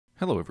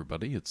Hello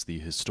everybody, it's the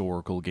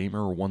Historical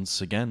Gamer once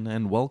again,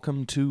 and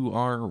welcome to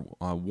our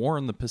War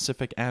in the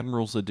Pacific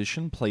Admirals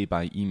Edition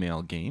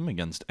play-by-email game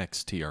against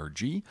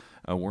XTRG.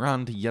 We're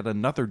on to yet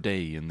another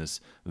day in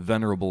this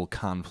venerable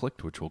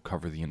conflict, which will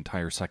cover the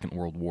entire Second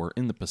World War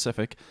in the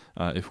Pacific,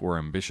 if we're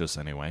ambitious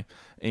anyway.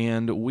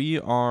 And we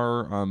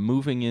are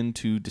moving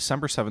into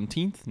December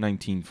 17th,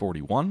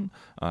 1941.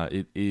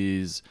 It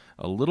is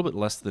a little bit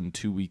less than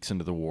 2 weeks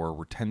into the war.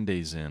 We're 10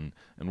 days in,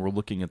 and we're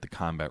looking at the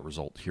combat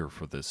result here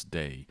for this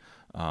day.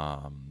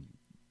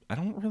 I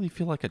don't really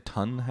feel like a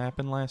ton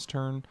happened last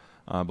turn,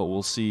 but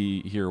we'll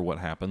see here what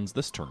happens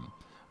this turn.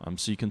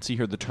 So you can see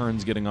here the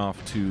turns getting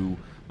off to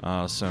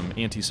some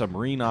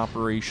anti-submarine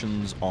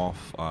operations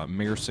off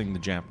Mersing. The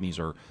Japanese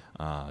are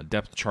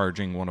depth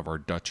charging one of our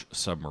Dutch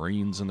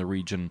submarines in the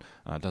region.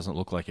 Doesn't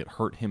look like it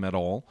hurt him at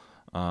all.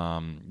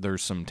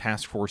 There's some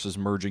task forces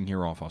merging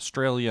here off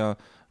Australia,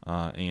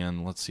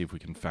 and let's see if we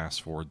can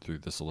fast forward through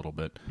this a little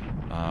bit.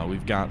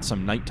 We've got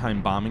some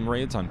nighttime bombing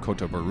raids on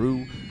Kota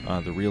Baru.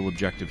 The real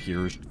objective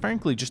here is,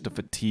 frankly, just to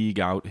fatigue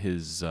out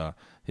his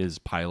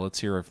pilots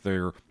here. If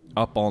they're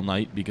up all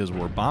night because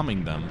we're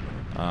bombing them,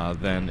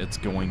 then it's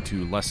going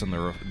to lessen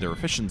their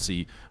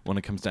efficiency when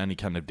it comes to any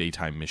kind of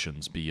daytime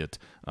missions, be it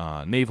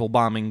naval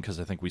bombing, because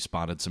I think we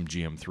spotted some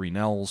GM3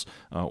 Nels,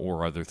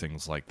 or other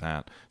things like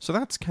that. So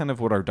that's kind of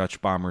what our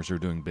Dutch bombers are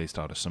doing based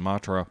out of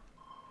Sumatra.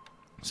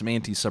 Some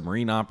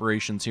anti-submarine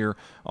operations here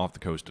off the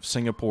coast of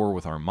Singapore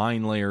with our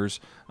mine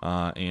layers,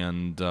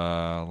 and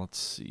let's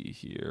see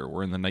here.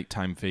 We're in the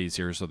nighttime phase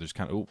here, so there's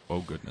kind of... Oh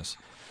goodness.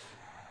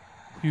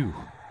 Phew.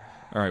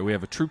 All right, we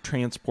have a troop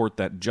transport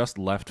that just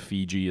left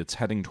Fiji. It's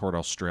heading toward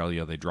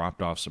Australia. They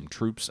dropped off some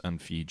troops on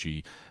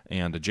Fiji,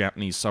 and a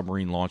Japanese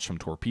submarine launched some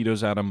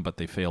torpedoes at them, but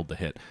they failed to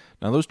hit.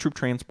 Now, those troop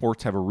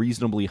transports have a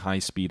reasonably high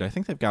speed. I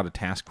think they've got a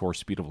task force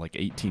speed of like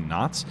 18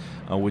 knots,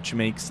 which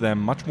makes them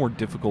much more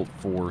difficult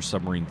for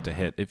submarines to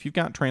hit. If you've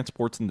got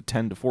transports in the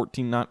 10 to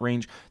 14 knot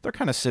range, they're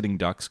kind of sitting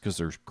ducks because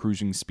their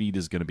cruising speed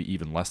is going to be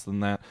even less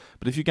than that.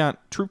 But if you've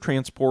got troop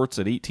transports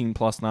at 18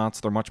 plus knots,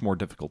 they're much more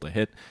difficult to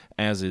hit,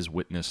 as is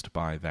witnessed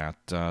by that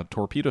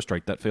torpedo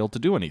strike that failed to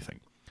do anything.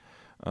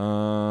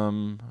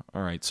 All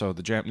right, so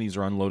the Japanese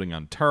are unloading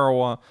on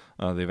Tarawa.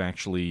 They've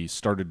actually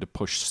started to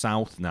push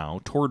south now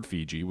toward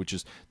Fiji, which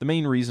is the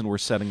main reason we're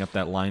setting up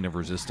that line of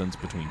resistance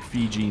between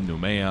Fiji,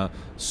 Noumea,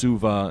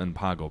 Suva, and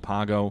Pago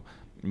Pago.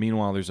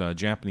 Meanwhile, there's a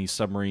Japanese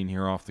submarine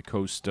here off the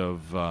coast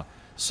of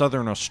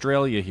southern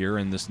Australia here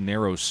in this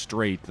narrow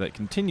strait that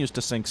continues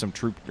to sink some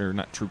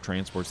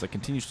transports, that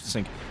continues to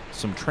sink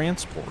some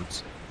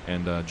transports.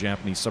 And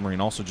Japanese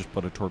submarine also just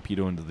put a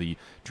torpedo into the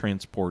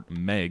transport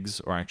Megs,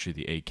 or actually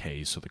the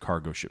AKs, so the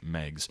cargo ship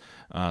Megs.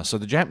 So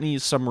the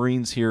Japanese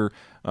submarines here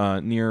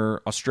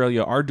near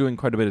Australia are doing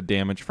quite a bit of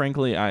damage.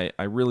 Frankly,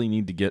 I really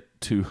need to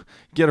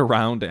get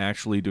around to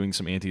actually doing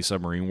some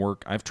anti-submarine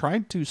work. I've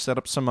tried to set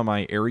up some of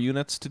my air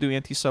units to do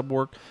anti-sub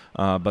work,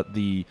 but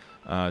the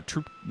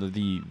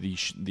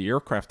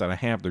aircraft that I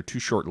have, they're too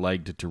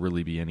short-legged to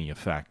really be any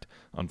effect,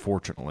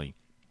 unfortunately.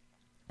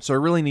 So I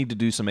really need to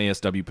do some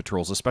ASW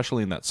patrols,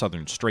 especially in that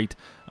southern strait.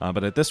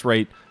 But at this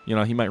rate, you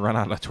know, he might run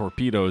out of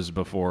torpedoes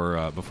before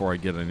I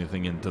get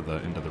anything into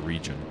the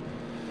region.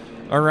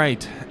 All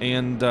right,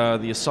 and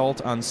the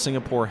assault on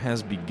Singapore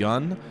has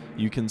begun.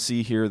 You can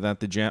see here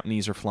that the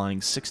Japanese are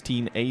flying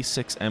 16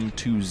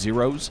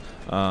 A6M20s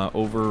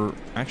over...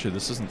 Actually,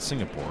 this isn't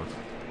Singapore.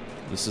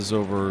 This is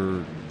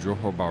over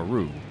Johor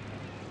Bahru.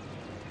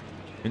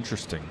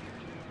 Interesting.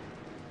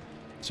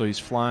 So he's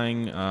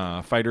flying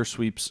fighter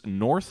sweeps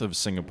north of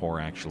Singapore,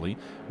 actually.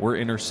 We're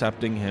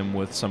intercepting him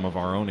with some of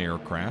our own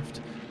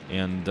aircraft.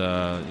 And,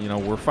 you know,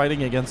 we're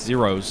fighting against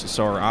zeros,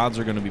 so our odds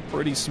are going to be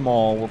pretty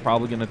small. We're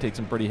probably going to take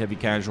some pretty heavy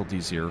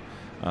casualties here.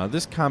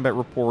 This combat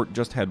report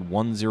just had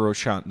 1 0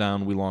 shot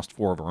down. We lost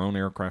 4 of our own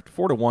aircraft.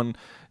 4 to 1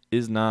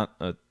 is not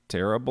a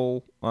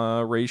terrible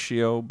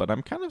ratio, but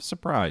I'm kind of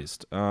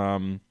surprised.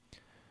 I'm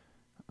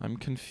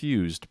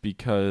confused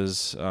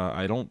because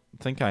I don't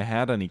think I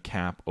had any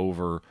cap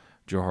over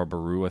Johor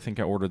Bahru. I think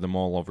I ordered them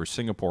all over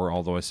Singapore,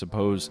 although I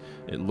suppose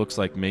it looks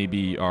like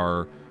maybe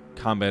our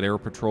combat air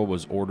patrol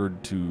was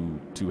ordered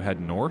to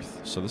head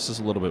north, so this is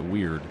a little bit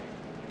weird.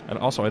 And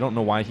also, I don't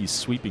know why he's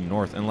sweeping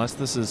north, unless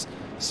this is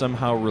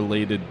somehow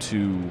related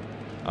to,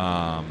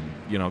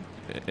 you know,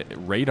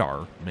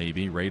 radar,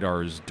 maybe.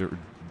 Radar is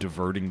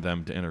diverting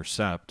them to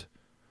intercept.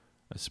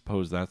 I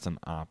suppose that's an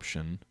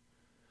option.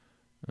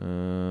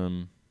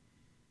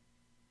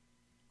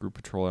 Group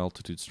patrol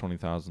altitudes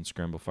 20,000,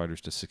 scramble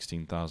fighters to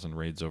 16,000,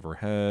 raids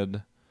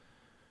overhead.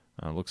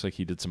 Looks like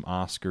he did some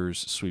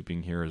Oscars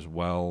sweeping here as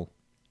well.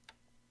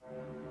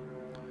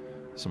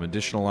 Some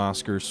additional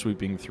Oscars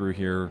sweeping through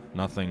here.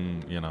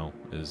 Nothing, you know,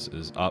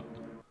 is up.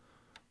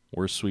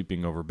 We're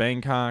sweeping over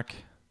Bangkok.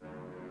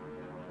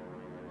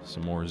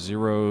 Some more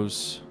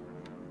zeros.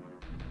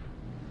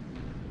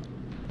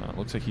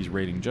 Looks like he's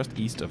raiding just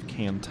east of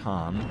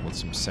Canton with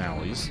some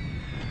Sallies.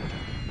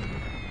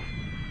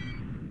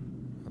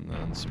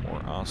 And some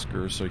more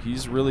Oscars. So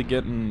he's really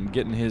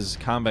getting his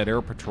combat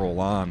air patrol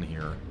on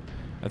here.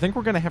 I think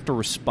we're going to have to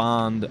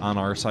respond on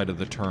our side of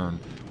the turn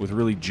with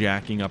really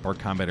jacking up our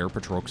combat air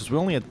patrol, because we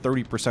only had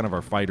 30% of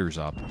our fighters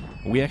up.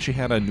 We actually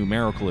had a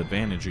numerical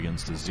advantage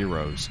against the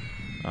Zeros,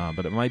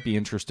 but it might be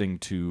interesting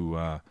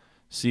to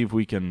see if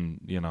we can,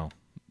 you know,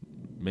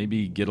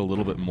 maybe get a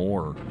little bit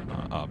more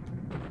up.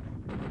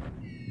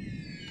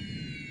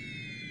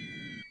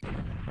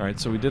 Alright,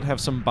 so we did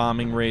have some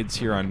bombing raids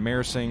here on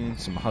Mersing.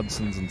 Some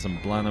Hudsons and some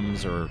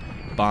Blenheims are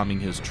bombing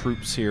his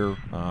troops here.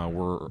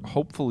 We're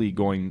hopefully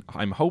going...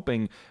 I'm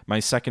hoping my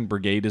 2nd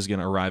Brigade is going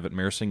to arrive at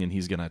Mersing and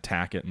he's going to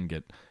attack it and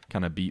get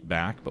kind of beat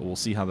back, but we'll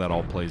see how that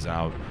all plays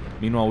out.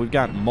 Meanwhile, we've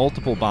got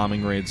multiple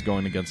bombing raids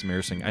going against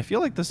Mersing. I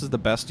feel like this is the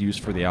best use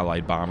for the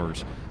Allied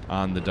bombers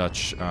on the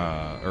Dutch,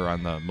 or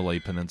on the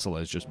Malaya Peninsula,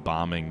 is just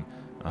bombing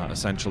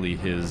essentially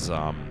his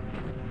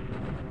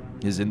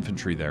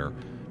infantry there.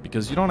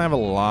 Because you don't have a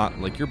lot,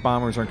 like your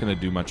bombers aren't going to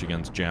do much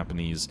against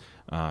Japanese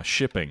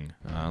shipping,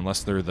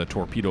 unless they're the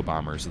torpedo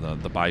bombers,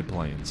 the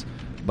biplanes.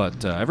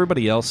 But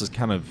everybody else is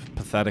kind of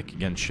pathetic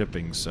against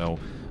shipping, so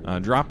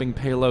dropping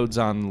payloads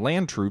on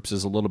land troops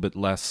is a little bit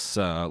less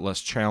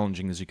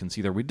challenging, as you can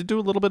see there. We did do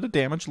a little bit of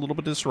damage, a little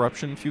bit of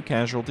disruption, a few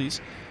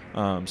casualties,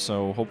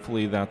 so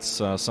hopefully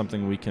that's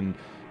something we can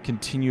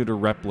continue to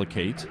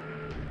replicate.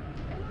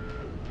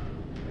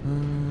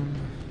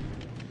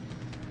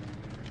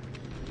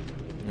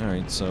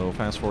 Alright, so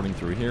fast-forwarding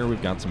through here,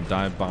 we've got some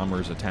dive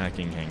bombers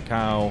attacking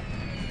Hankow,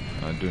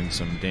 doing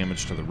some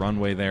damage to the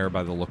runway there.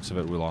 By the looks of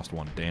it, we lost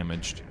 1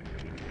 damaged.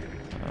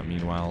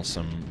 Meanwhile,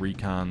 some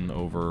recon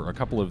over a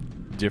couple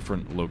of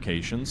different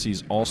locations.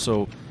 He's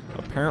also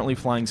apparently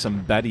flying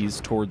some Bettys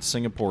towards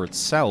Singapore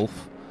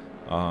itself.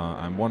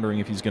 I'm wondering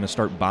if he's going to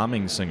start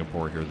bombing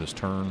Singapore here this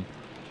turn.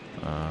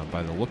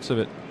 By the looks of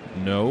it,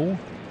 no.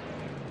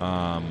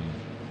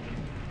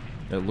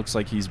 It looks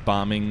like he's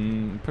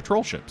bombing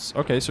patrol ships.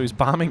 Okay, so he's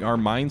bombing our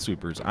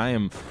minesweepers. I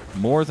am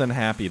more than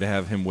happy to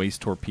have him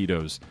waste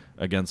torpedoes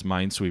against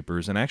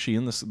minesweepers. And actually,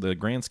 in the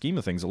grand scheme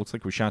of things, it looks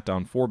like we shot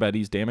down 4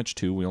 Bettys, damaged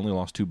 2. We only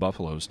lost 2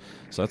 Buffaloes.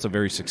 So that's a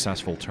very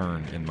successful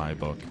turn in my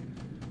book.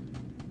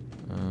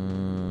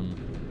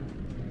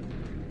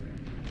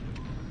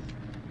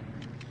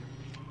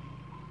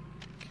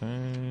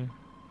 Okay.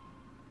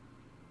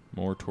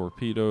 More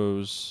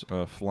torpedoes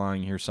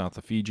flying here south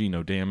of Fiji.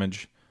 No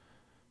damage.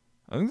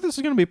 I think this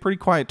is going to be a pretty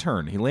quiet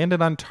turn. He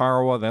landed on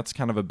Tarawa. That's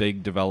kind of a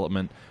big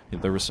development.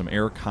 There was some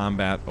air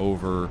combat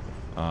over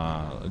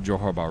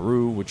Johor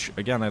Bahru, which,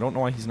 again, I don't know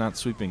why he's not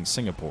sweeping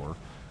Singapore.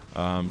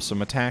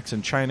 Some attacks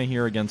in China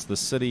here against the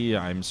city.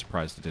 I'm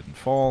surprised it didn't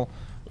fall.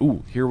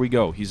 Ooh, here we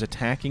go. He's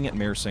attacking at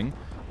Mersing.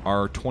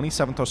 Our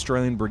 27th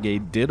Australian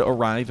Brigade did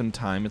arrive in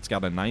time. It's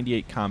got a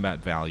 98 combat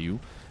value.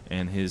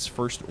 And his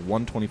 1st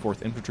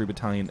 124th Infantry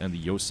Battalion and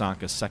the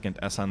Osaka 2nd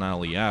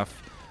SNLEF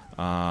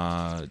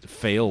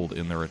failed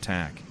in their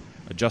attack.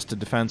 Adjusted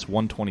defense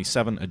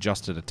 127,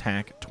 adjusted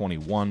attack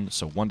 21,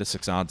 so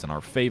 1-6 odds in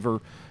our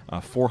favor.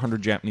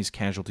 400 Japanese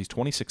casualties,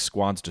 26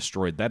 squads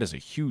destroyed. That is a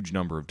huge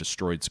number of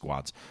destroyed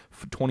squads.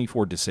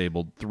 24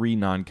 disabled, 3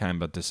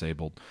 non-combat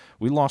disabled.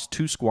 We lost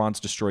 2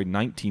 squads destroyed,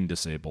 19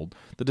 disabled.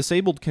 The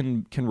disabled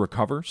can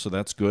recover, so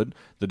that's good.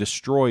 The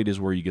destroyed is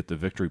where you get the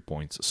victory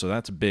points, so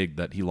that's big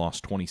that he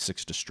lost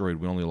 26 destroyed.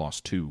 We only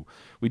lost 2.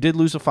 We did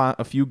lose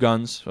a few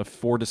guns,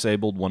 4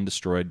 disabled, 1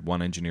 destroyed,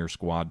 1 engineer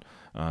squad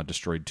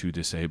destroyed, 2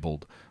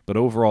 disabled. But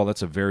overall,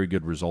 that's a very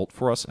good result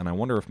for us, and I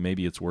wonder if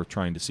maybe it's worth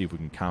trying to see if we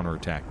can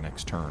counterattack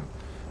next turn.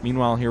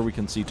 Meanwhile, here we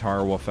can see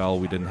Tarawa fell.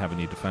 We didn't have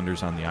any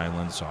defenders on the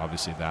island, so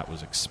obviously that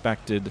was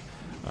expected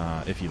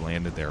if he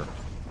landed there.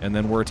 And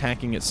then we're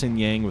attacking at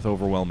Xinyang with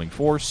overwhelming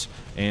force,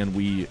 and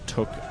we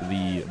took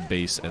the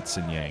base at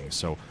Xinyang.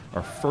 So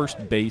our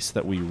first base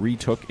that we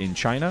retook in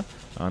China.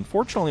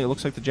 Unfortunately, it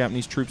looks like the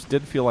Japanese troops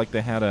did feel like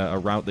they had a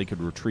route they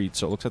could retreat,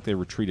 so it looks like they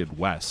retreated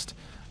west.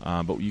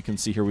 But you can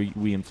see here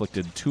we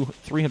inflicted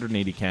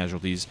 380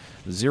 casualties,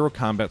 0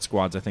 combat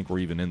squads, I think were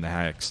even in the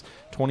hex,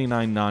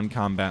 29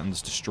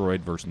 non-combatants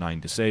destroyed versus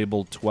 9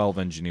 disabled, 12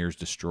 engineers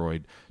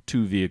destroyed,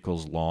 2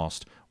 vehicles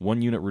lost,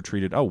 1 unit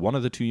retreated. Oh, one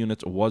of the 2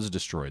 units was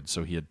destroyed,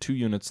 so he had 2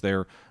 units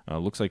there.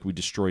 Looks like we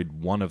destroyed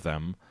one of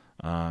them.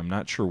 I'm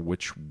not sure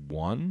which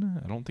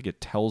one. I don't think it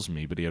tells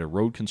me, but he had a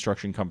road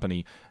construction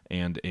company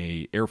and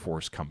a Air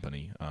Force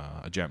company,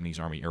 a Japanese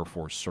Army Air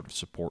Force sort of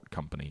support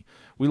company.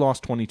 We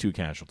lost 22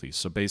 casualties,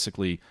 so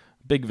basically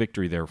big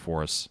victory there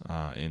for us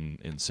in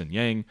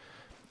Xinyang.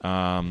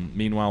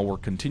 Meanwhile, we're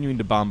continuing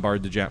to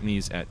bombard the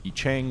Japanese at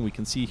Ichang. We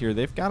can see here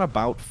they've got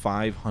about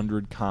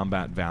 500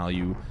 combat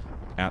value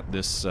at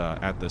this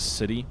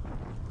city,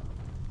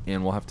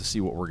 and we'll have to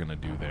see what we're going to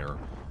do there.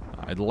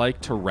 I'd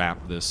like to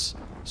wrap this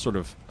sort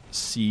of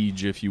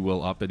siege, if you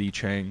will, up at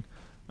Ichang,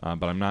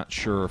 but I'm not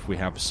sure if we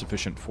have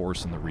sufficient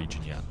force in the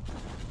region yet.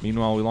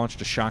 Meanwhile, we launched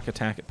a shock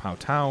attack at Pao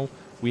Tau.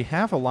 We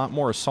have a lot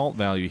more assault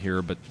value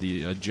here, but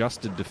the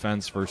adjusted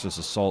defense versus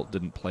assault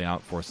didn't play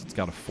out for us. It's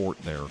got a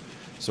fort there.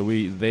 So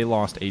they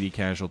lost 80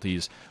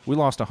 casualties. We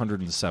lost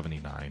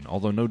 179,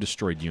 although no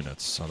destroyed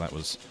units, so that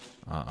was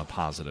a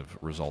positive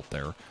result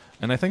there.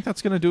 And I think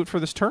that's going to do it for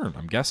this turn,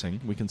 I'm guessing.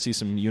 We can see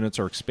some units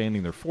are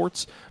expanding their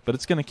forts, but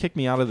it's going to kick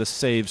me out of the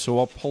save, so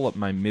I'll pull up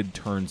my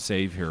mid-turn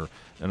save here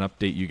and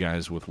update you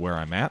guys with where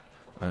I'm at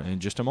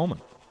in just a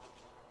moment.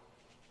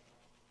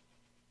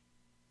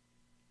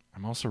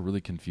 I'm also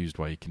really confused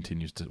why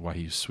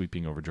he's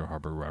sweeping over Joe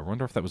Harbor. I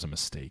wonder if that was a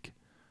mistake.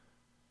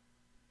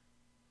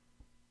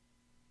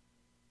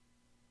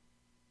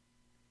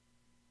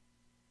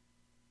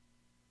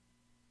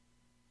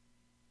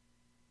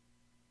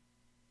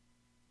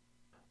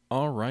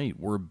 All right,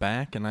 we're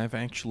back, and I've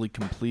actually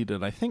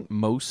completed, I think,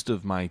 most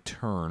of my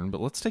turn, but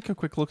let's take a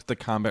quick look at the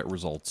combat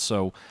results.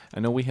 So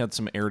I know we had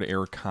some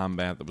air-to-air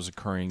combat that was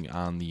occurring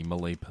on the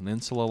Malaya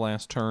Peninsula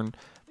last turn,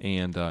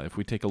 and if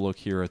we take a look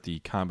here at the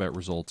combat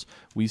results,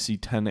 we see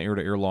 10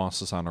 air-to-air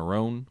losses on our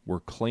own.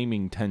 We're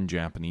claiming 10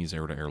 Japanese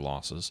air-to-air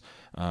losses.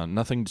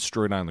 Nothing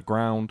destroyed on the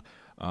ground,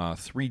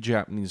 3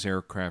 Japanese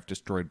aircraft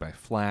destroyed by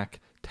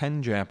flak,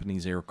 10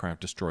 Japanese aircraft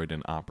destroyed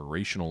in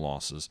operational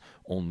losses,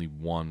 only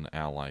 1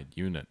 Allied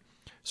unit.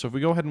 So if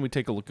we go ahead and we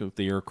take a look at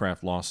the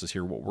aircraft losses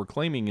here, what we're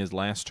claiming is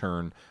last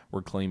turn,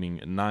 we're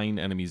claiming 9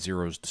 enemy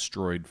Zeros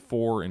destroyed,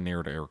 4 in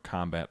air-to-air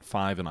combat,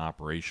 5 in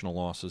operational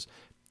losses.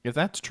 If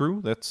that's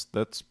true, that's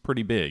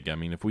pretty big. I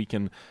mean, if we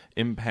can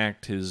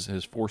impact his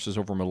forces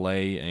over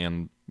Malaya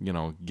and, you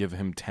know, give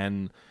him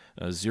 10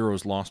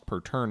 Zeros lost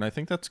per turn, I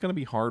think that's going to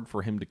be hard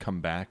for him to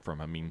come back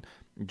from. I mean,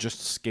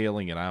 just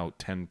scaling it out,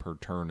 10 per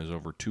turn is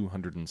over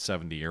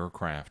 270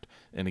 aircraft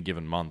in a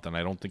given month, and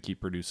I don't think he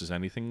produces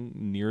anything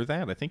near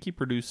that. I think he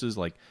produces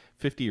like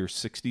 50 or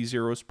 60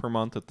 Zeros per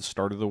month at the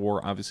start of the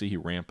war. Obviously, he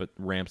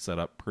ramps that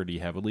up pretty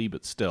heavily,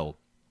 but still,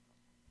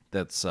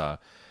 that's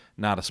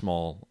not a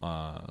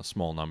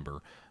small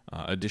number.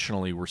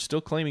 Additionally, we're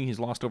still claiming he's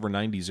lost over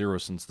 90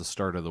 Zeros since the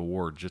start of the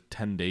war, just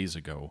 10 days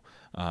ago.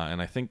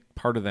 And I think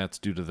part of that's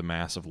due to the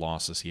massive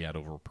losses he had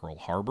over Pearl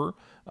Harbor,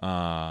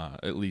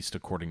 at least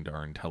according to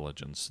our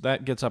intelligence.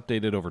 That gets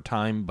updated over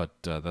time, but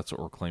that's what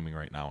we're claiming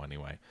right now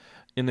anyway.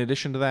 In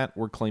addition to that,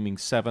 we're claiming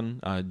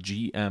 7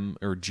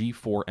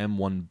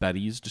 G4M1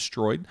 Bettys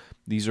destroyed.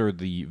 These are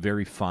the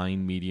very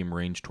fine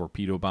medium-range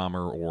torpedo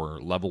bomber or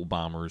level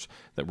bombers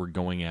that were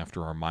going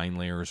after our mine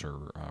layers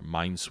or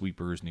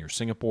minesweepers near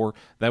Singapore.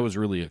 That was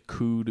really a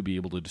coup to be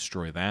able to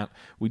destroy that.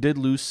 We did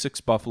lose 6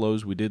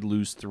 Buffaloes. We did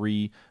lose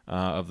 3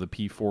 of the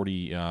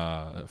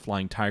P-40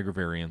 Flying Tiger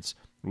variants.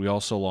 We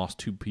also lost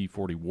 2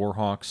 P-40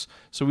 Warhawks,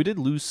 so we did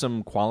lose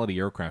some quality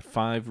aircraft,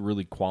 5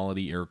 really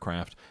quality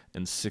aircraft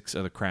and 6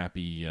 of the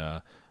crappy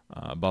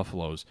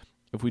Buffaloes.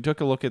 If we took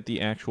a look at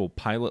the actual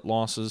pilot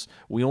losses,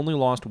 we only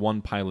lost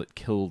 1 pilot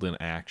killed in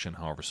action,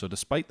 however. So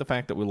despite the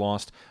fact that we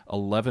lost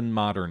 11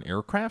 modern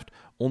aircraft,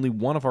 only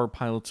 1 of our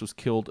pilots was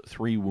killed,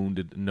 3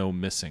 wounded, no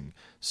missing.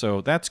 So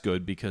that's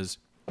good because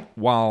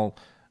while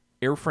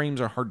airframes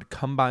are hard to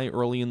come by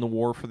early in the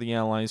war for the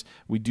Allies,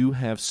 we do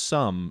have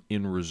some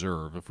in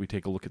reserve. If we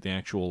take a look at the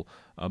actual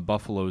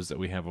Buffaloes that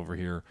we have over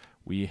here,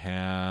 we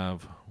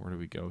have, where do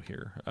we go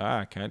here?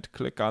 I can't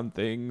click on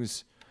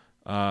things.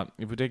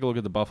 If we take a look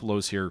at the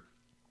Buffaloes here,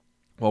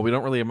 well, we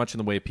don't really have much in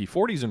the way of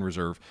P-40s in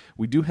reserve.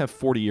 We do have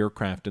 40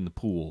 aircraft in the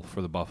pool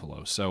for the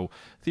Buffalo. So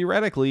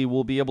theoretically,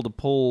 we'll be able to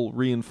pull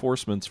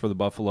reinforcements for the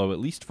Buffalo at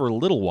least for a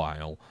little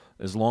while.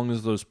 As long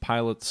as those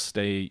pilots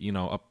stay, you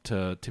know, up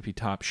to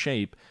tippy-top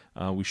shape,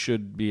 we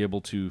should be able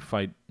to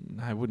fight,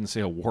 I wouldn't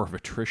say a war of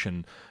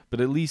attrition,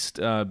 but at least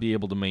be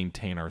able to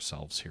maintain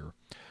ourselves here.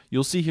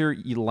 You'll see here,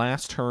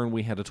 last turn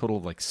we had a total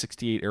of like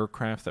 68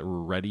 aircraft that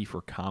were ready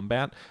for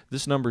combat.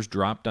 This number's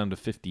dropped down to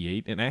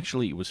 58, and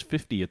actually it was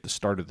 50 at the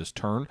start of this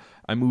turn.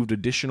 I moved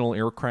additional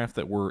aircraft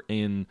that were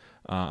in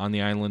on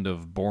the island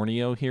of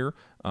Borneo here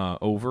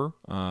over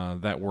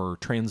that were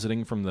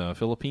transiting from the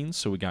Philippines.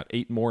 So we got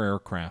 8 more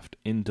aircraft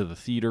into the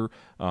theater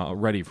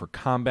ready for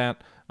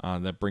combat.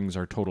 That brings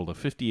our total to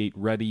 58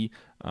 ready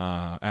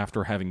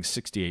after having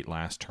 68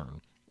 last turn.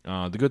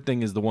 The good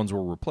thing is the ones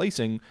we're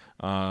replacing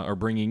or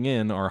bringing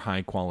in are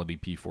high-quality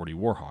P-40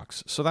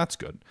 Warhawks, so that's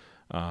good.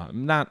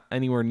 Not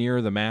anywhere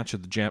near the match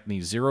of the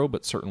Japanese Zero,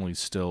 but certainly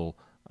still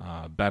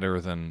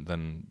better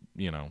than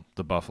you know,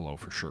 the Buffalo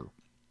for sure.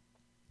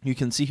 You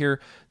can see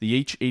here the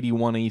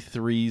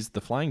H-81A3s,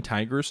 the Flying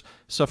Tigers,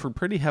 suffered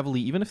pretty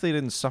heavily, even if they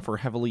didn't suffer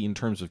heavily in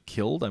terms of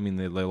killed. I mean,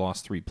 they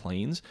lost 3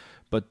 planes,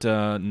 but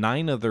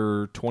 9 of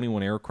their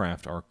 21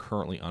 aircraft are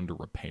currently under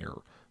repair.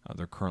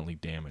 They're currently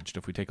damaged.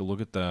 If we take a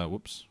look at the,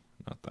 whoops,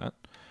 not that.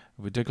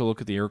 If we take a look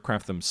at the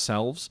aircraft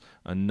themselves,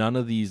 none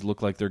of these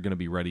look like they're going to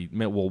be ready.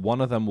 Well, one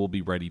of them will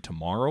be ready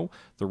tomorrow.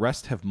 The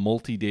rest have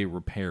multi-day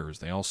repairs.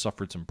 They all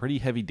suffered some pretty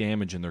heavy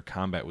damage in their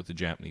combat with the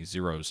Japanese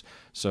Zeros.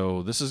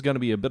 So this is going to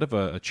be a bit of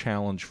a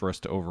challenge for us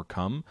to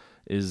overcome,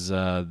 is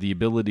the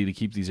ability to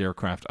keep these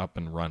aircraft up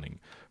and running.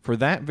 For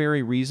that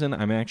very reason,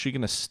 I'm actually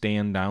going to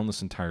stand down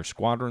this entire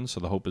squadron, so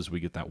the hope is we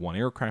get that 1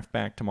 aircraft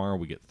back tomorrow,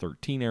 we get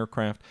 13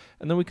 aircraft,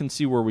 and then we can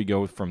see where we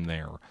go from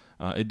there.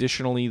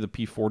 Additionally, the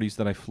P-40s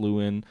that I flew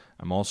in,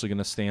 I'm also going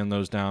to stand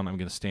those down. I'm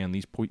going to stand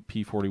these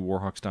P-40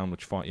 Warhawks down,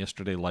 which fought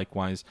yesterday.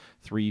 Likewise,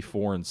 3,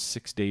 4, and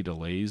 6 day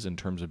delays in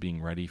terms of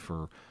being ready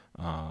for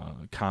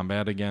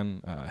combat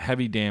again.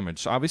 Heavy damage.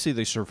 So obviously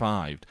they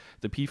survived.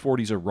 The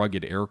P-40s are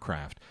rugged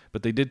aircraft,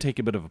 but they did take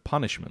a bit of a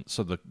punishment.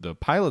 So the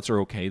pilots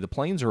are okay, the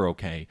planes are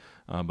okay,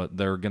 but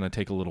they're going to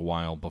take a little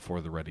while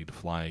before they're ready to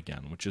fly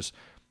again,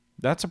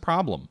 that's a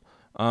problem.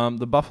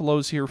 The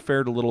Buffaloes here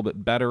fared a little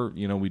bit better.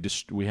 You know,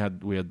 we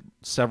had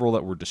several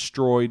that were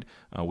destroyed.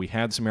 We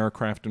had some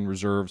aircraft in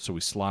reserve, so we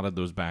slotted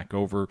those back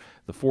over.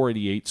 The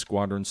 488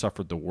 Squadron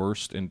suffered the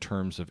worst in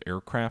terms of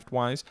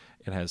aircraft-wise.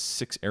 It has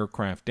 6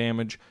 aircraft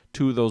damage.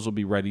 2 of those will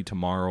be ready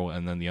tomorrow,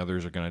 and then the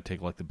others are going to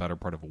take like the better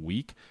part of a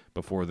week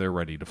before they're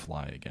ready to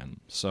fly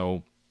again.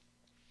 So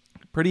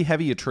pretty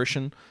heavy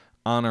attrition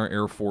on our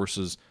air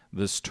forces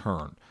this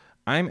turn.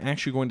 I'm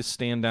actually going to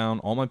stand down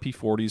all my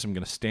P-40s. I'm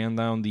going to stand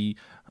down the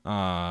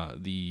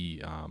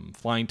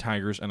Flying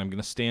Tigers, and I'm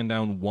going to stand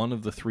down one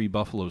of the 3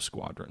 Buffalo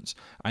squadrons.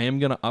 I am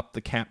going to up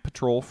the cap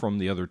patrol from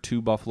the other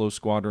 2 Buffalo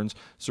squadrons,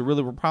 so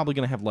really we're probably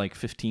going to have like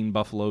 15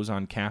 Buffaloes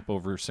on cap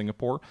over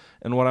Singapore.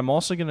 And what I'm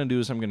also going to do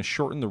is I'm going to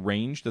shorten the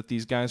range that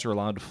these guys are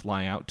allowed to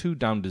fly out to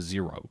down to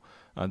 0.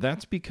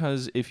 That's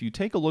because if you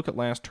take a look at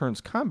last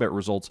turn's combat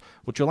results,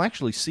 what you'll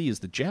actually see is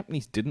the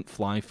Japanese didn't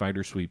fly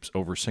fighter sweeps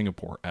over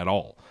Singapore at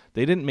all.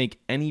 They didn't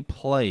make any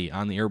play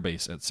on the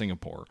airbase at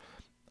Singapore.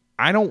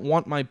 I don't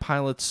want my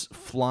pilots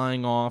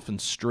flying off and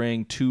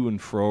straying to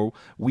and fro.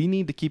 We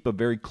need to keep a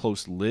very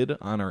close lid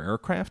on our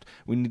aircraft.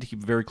 We need to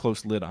keep a very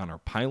close lid on our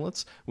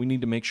pilots. We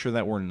need to make sure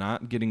that we're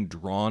not getting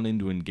drawn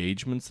into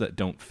engagements that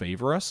don't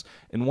favor us.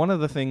 And one of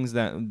the things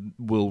that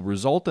will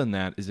result in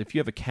that is if you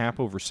have a cap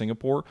over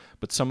Singapore,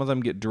 but some of them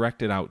get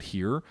directed out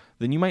here,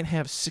 then you might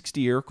have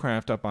 60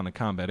 aircraft up on a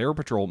combat air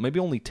patrol. Maybe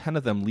only 10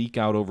 of them leak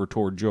out over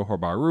toward Johor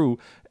Bahru,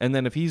 and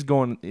then if he's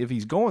going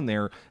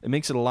there, it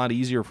makes it a lot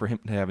easier for him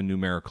to have a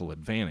numerical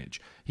advantage.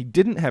 He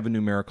didn't have a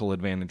numerical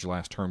advantage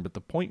last turn, but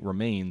the point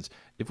remains,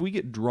 if we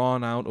get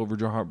drawn out over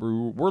Johor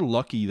Bahru, we're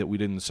lucky that we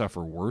didn't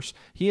suffer worse.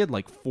 He had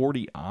like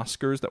 40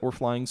 Oscars that were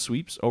flying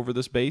sweeps over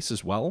this base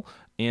as well,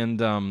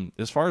 and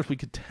as far as we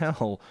could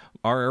tell,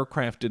 our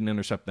aircraft didn't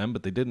intercept them,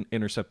 but they didn't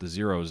intercept the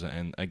Zeros.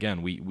 And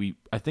again,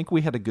 I think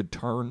we had a good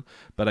turn,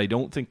 but I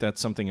don't think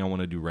that's something I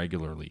want to do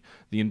regularly.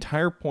 The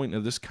entire point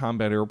of this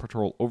combat air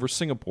patrol over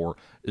Singapore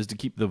is to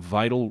keep the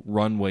vital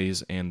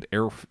runways and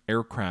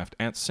aircraft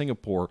at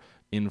Singapore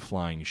in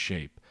flying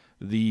shape.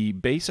 The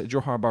base at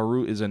Johor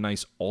Bahru is a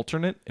nice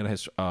alternate. It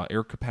has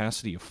air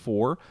capacity of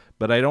 4,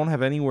 but I don't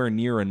have anywhere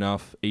near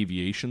enough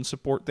aviation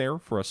support there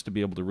for us to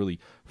be able to really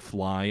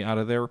fly out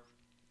of there.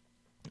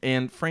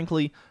 And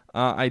frankly,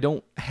 I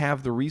don't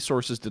have the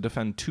resources to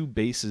defend 2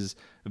 bases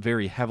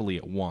very heavily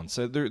at once.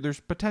 There's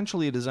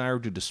potentially a desire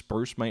to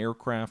disperse my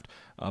aircraft,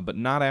 but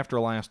not after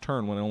last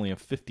turn when I only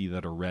have 50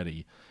 that are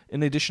ready.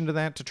 In addition to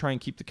that, to try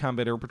and keep the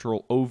combat air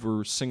patrol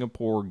over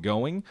Singapore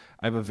going,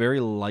 I have a very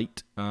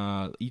light,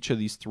 each of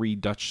these 3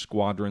 Dutch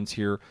squadrons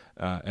here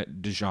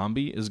at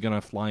Djambi is going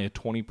to fly a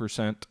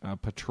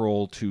 20%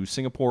 patrol to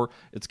Singapore.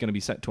 It's going to be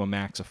set to a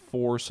max of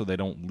 4, so they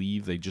don't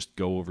leave, they just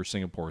go over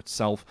Singapore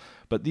itself.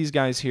 But these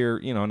guys here,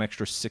 you know, an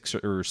extra 6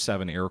 or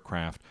 7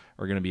 aircraft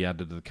are going to be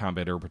added to the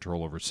combat air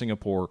patrol over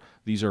Singapore.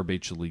 These are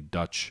basically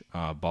Dutch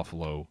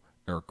Buffalo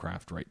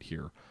aircraft right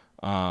here.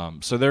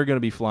 So they're going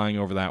to be flying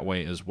over that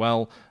way as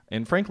well.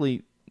 And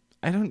frankly,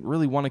 I don't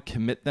really want to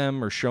commit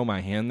them or show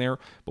my hand there,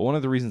 but one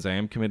of the reasons I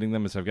am committing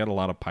them is I've got a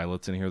lot of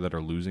pilots in here that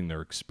are losing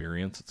their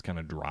experience. It's kind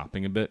of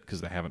dropping a bit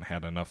because they haven't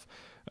had enough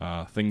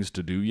things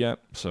to do yet.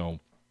 So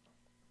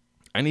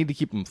I need to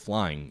keep them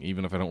flying,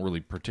 even if I don't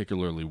really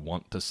particularly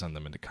want to send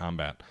them into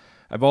combat.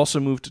 I've also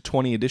moved to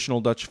 20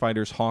 additional Dutch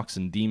fighters, Hawks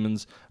and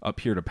Demons, up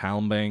here to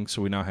Palembang.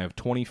 So we now have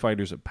 20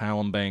 fighters at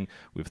Palembang.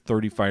 We have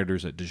 30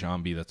 fighters at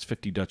Djambi. That's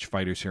 50 Dutch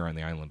fighters here on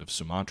the island of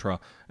Sumatra.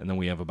 And then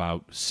we have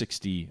about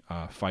 60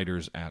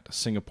 fighters at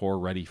Singapore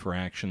ready for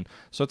action.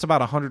 So it's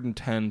about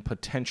 110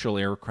 potential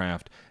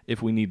aircraft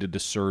if we needed to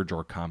surge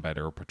or combat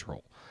air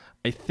patrol.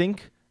 I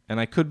think, and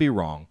I could be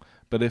wrong,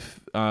 but if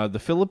the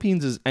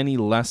Philippines is any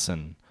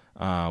lesson,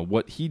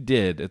 what he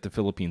did at the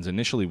Philippines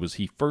initially was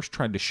he first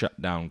tried to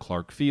shut down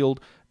Clark Field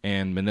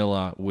and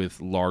Manila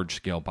with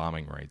large-scale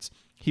bombing raids.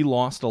 He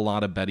lost a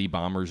lot of Betty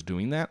bombers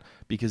doing that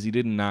because he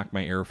didn't knock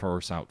my Air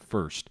Force out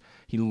first.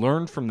 He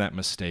learned from that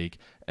mistake,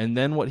 and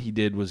then what he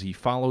did was he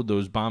followed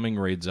those bombing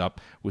raids up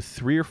with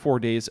 3 or 4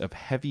 days of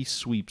heavy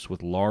sweeps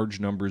with large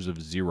numbers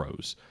of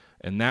Zeros.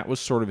 And that was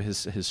sort of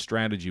his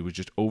strategy, was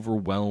just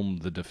overwhelm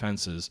the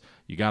defenses.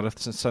 You got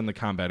to send the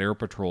combat air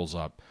patrols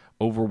up,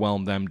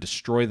 overwhelm them,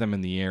 destroy them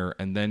in the air,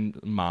 and then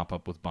mop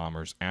up with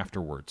bombers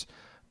afterwards.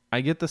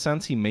 I get the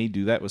sense he may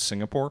do that with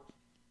Singapore.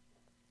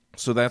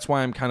 So that's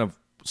why I'm kind of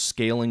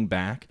scaling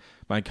back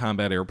my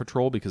combat air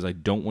patrol, because I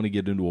don't want to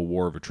get into a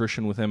war of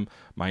attrition with him.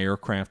 My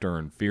aircraft are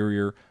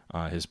inferior.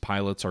 His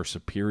pilots are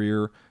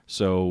superior,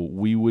 so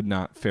we would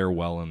not fare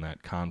well in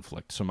that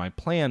conflict. So my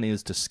plan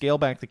is to scale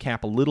back the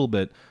cap a little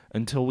bit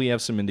until we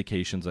have some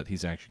indications that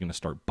he's actually going to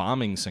start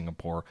bombing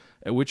Singapore,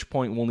 at which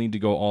point we'll need to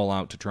go all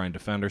out to try and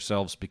defend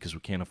ourselves because we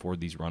can't afford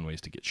these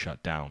runways to get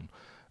shut down.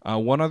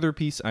 One other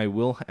piece I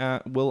will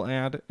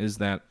add is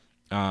that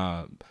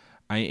I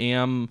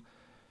am...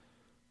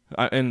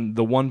 and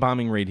the one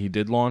bombing raid he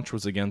did launch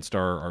was against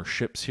our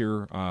ships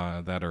here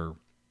that are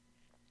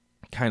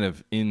kind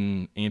of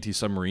in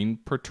anti-submarine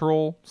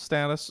patrol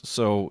status,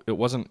 so it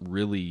wasn't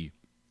really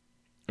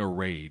a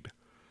raid.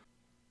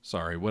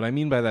 Sorry, what I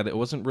mean by that, it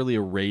wasn't really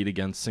a raid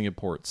against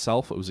Singapore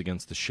itself, it was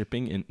against the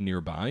shipping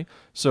nearby.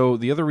 So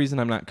the other reason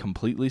I'm not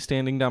completely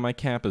standing down my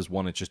cap is,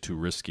 one, it's just too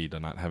risky to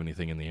not have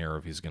anything in the air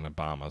if he's going to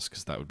bomb us,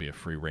 because that would be a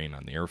free reign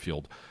on the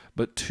airfield.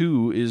 But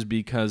two is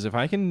because if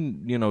I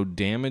can,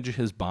 damage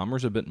his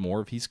bombers a bit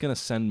more, if he's going to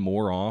send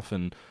more off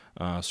and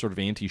sort of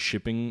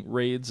anti-shipping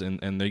raids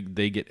and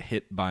they get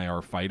hit by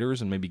our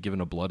fighters and maybe given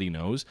a bloody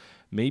nose,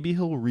 maybe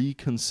he'll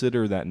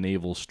reconsider that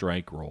naval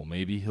strike role.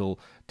 Maybe he'll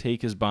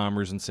take his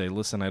bombers and say,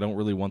 listen, I don't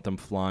really want them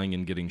flying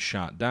and getting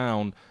shot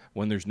down.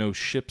 When there's no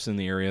ships in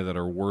the area that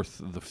are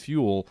worth the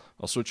fuel,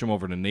 I'll switch them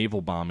over to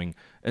naval bombing.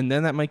 And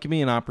then that might give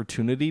me an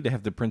opportunity to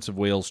have the Prince of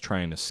Wales try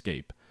and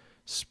escape.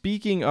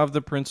 Speaking of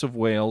the Prince of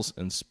Wales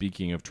and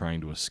speaking of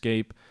trying to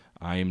escape,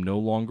 I am no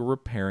longer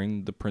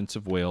repairing the Prince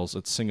of Wales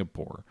at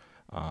Singapore.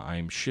 I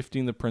am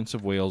shifting the Prince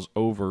of Wales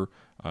over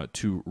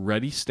to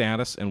ready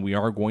status, and we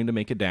are going to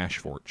make a dash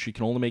for it. She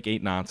can only make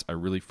 8 knots. I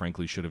really,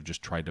 frankly, should have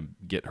just tried to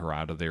get her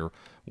out of there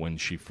when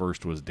she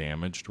first was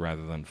damaged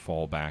rather than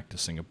fall back to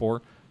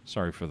Singapore.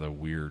 Sorry for the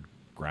weird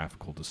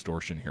graphical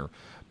distortion here.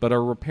 But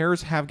our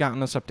repairs have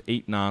gotten us up to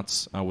 8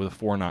 knots with a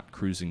 4-knot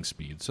cruising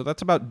speed. So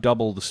that's about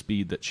double the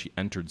speed that she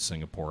entered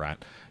Singapore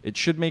at. It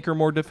should make her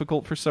more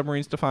difficult for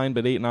submarines to find,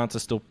 but 8 knots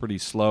is still pretty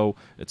slow.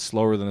 It's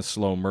slower than a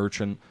slow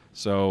merchant.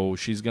 So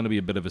she's going to be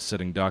a bit of a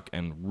sitting duck,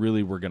 and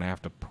really we're going to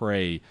have to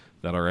pray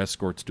that our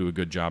escorts do a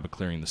good job of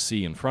clearing the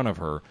sea in front of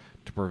her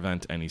to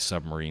prevent any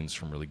submarines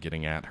from really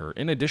getting at her.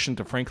 In addition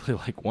to, frankly,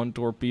 like one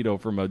torpedo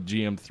from a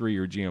GM3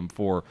 or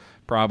GM4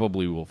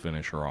 probably will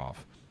finish her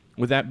off.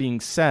 With that being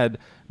said,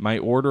 my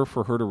order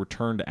for her to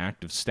return to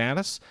active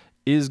status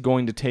is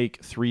going to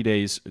take 3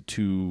 days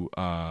to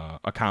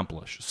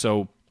accomplish.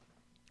 So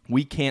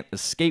we can't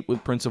escape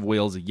with Prince of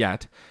Wales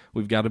yet.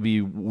 We've got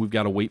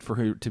to wait for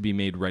her to be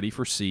made ready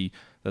for sea.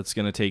 That's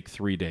going to take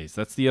 3 days.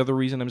 That's the other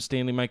reason I'm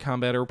standing my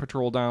combat air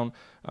patrol down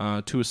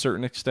to a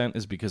certain extent,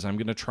 is because I'm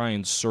going to try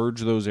and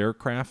surge those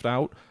aircraft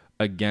out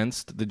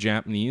against the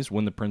Japanese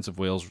when the Prince of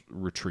Wales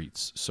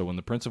retreats. So when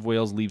the Prince of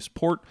Wales leaves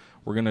port,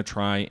 we're going to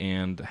try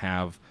and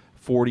have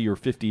 40 or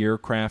 50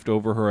 aircraft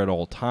over her at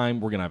all time.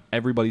 We're going to have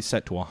everybody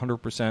set to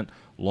 100%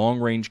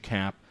 long-range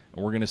cap,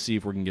 and we're going to see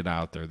if we can get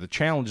out there. The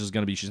challenge is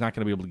going to be she's not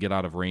going to be able to get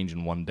out of range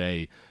in one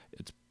day.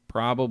 It's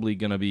probably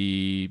going to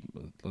be,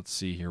 let's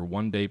see here,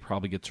 1 day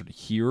probably gets her to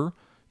here,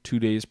 2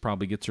 days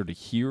probably gets her to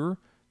here,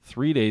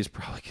 3 days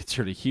probably gets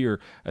her to here.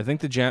 I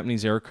think the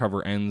Japanese air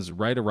cover ends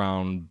right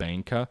around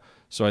Banka,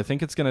 so I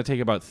think it's going to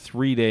take about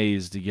 3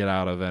 days to get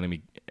out of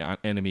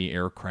enemy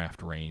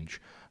aircraft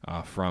range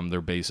from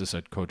their bases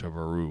at Kota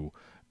Baru.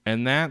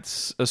 And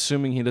that's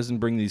assuming he doesn't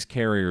bring these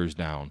carriers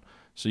down.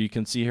 So you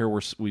can see here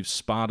we've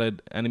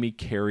spotted enemy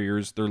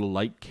carriers. They're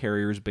light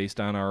carriers based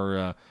on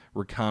our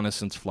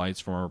reconnaissance flights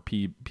from our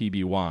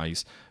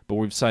PBYs. But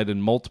we've sighted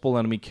multiple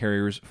enemy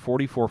carriers,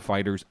 44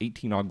 fighters,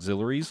 18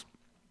 auxiliaries.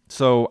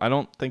 So I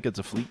don't think it's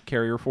a fleet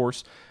carrier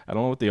force. I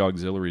don't know what the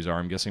auxiliaries are.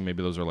 I'm guessing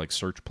maybe those are like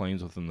search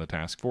planes within the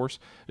task force.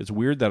 It's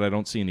weird that I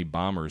don't see any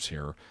bombers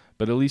here.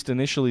 But at least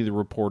initially the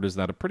report is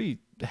that a pretty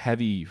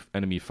heavy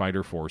enemy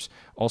fighter force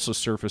also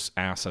surface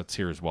assets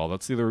here as well.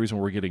 That's the other reason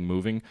we're getting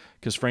moving,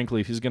 because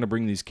frankly, if he's going to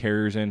bring these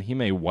carriers in, he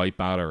may wipe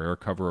out our air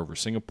cover over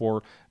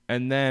Singapore,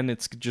 and then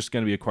it's just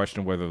going to be a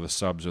question of whether the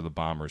subs or the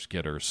bombers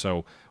get her.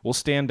 So we'll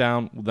stand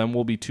down, then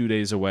we'll be 2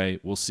 days away.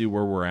 We'll see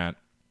where we're at.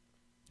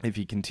 If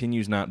he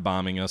continues not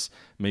bombing us,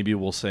 maybe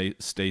we'll stay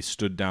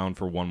stood down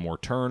for one more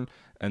turn,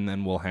 and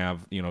then we'll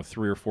have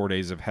 3 or 4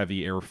 days of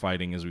heavy air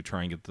fighting as we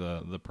try and get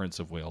the Prince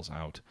of Wales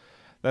out.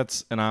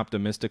 That's an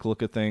optimistic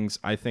look at things.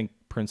 I think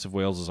Prince of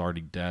Wales is already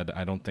dead.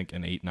 I don't think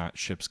an 8-knot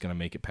ship's going to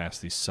make it past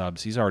these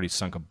subs. He's already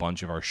sunk a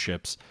bunch of our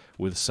ships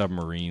with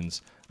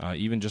submarines,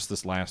 even just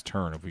this last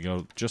turn. If we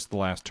go just the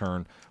last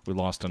turn, we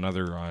lost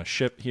another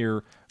ship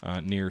here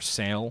near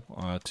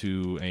Sale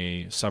to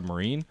a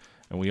submarine.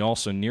 And we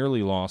also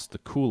nearly lost the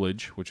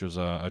Coolidge, which was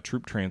a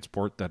troop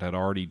transport that had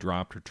already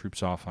dropped her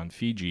troops off on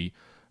Fiji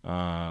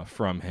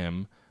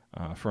from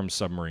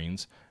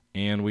submarines.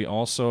 And we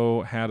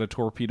also had a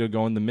torpedo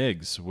go in the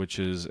MiGs, which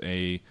is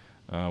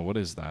what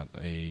is that?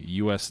 A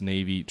U.S.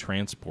 Navy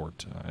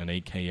transport, an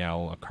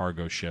AKL, a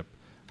cargo ship,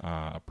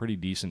 a pretty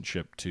decent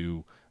ship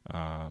too.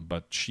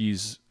 But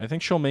I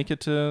think she'll make it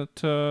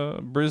to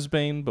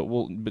Brisbane,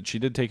 but she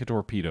did take a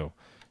torpedo,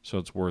 so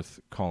it's worth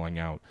calling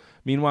out.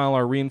 Meanwhile,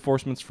 our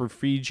reinforcements for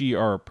Fiji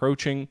are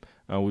approaching.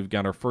 We've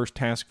got our first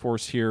task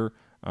force here,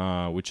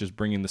 which is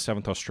bringing the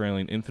 7th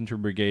Australian Infantry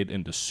Brigade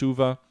into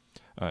Suva.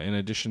 In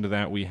addition to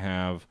that, we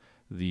have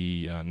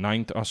the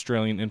 9th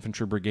Australian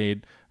Infantry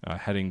Brigade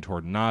heading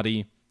toward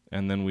Nadi,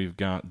 and then we've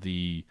got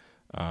the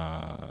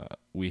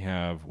we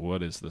have,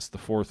 what is this, the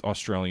 4th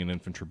Australian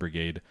Infantry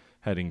Brigade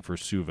heading for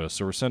Suva.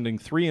 So we're sending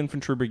 3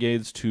 infantry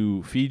brigades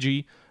to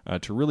Fiji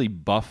to really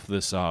buff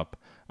this up.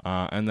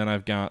 And then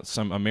I've got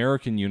some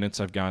American units.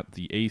 I've got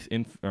the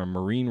 8th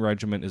Marine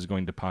Regiment is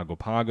going to Pago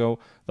Pago.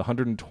 The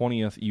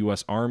 120th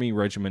U.S. Army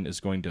Regiment is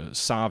going to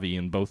Savi,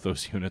 and both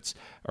those units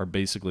are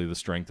basically the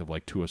strength of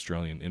like 2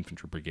 Australian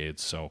infantry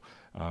brigades. So,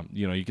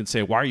 you can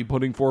say, why are you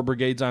putting 4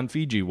 brigades on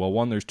Fiji? Well,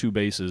 1, there's 2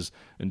 bases,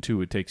 and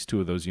 2, it takes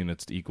 2 of those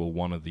units to equal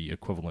 1 of the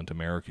equivalent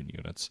American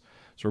units.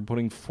 So we're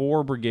putting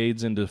 4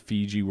 brigades into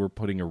Fiji. We're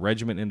putting a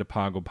regiment into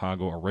Pago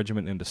Pago, a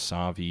regiment into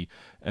Savi,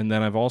 and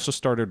then I've also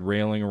started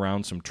railing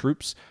around some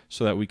troops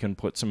so that we can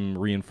put some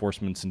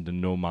reinforcements into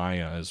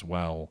Nomaya as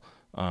well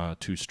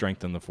to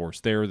strengthen the force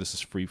there. This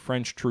is Free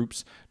French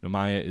troops.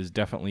 Nomaya is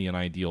definitely an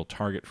ideal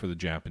target for the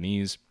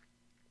Japanese.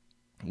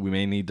 We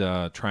may need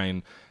to try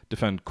and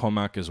defend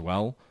Komak as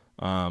well,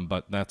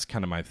 but that's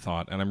kind of my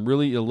thought. And I'm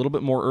really a little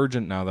bit more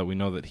urgent now that we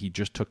know that he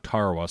just took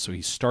Tarawa, so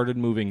he started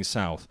moving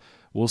south.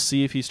 We'll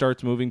see if he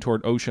starts moving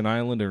toward Ocean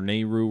Island or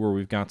Nauru, where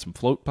we've got some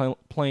float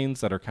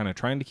planes that are kind of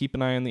trying to keep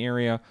an eye on the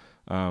area,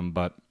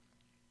 but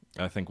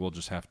I think we'll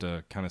just have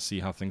to kind of see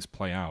how things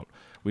play out.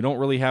 We don't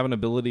really have an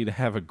ability to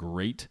have a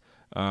great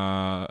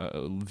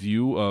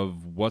view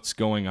of what's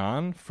going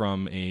on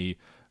from a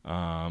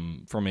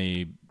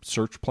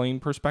search plane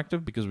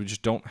perspective because we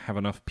just don't have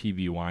enough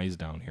PBYs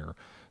down here.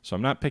 So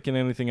I'm not picking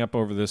anything up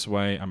over this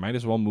way. I might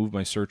as well move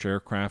my search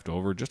aircraft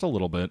over just a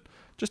little bit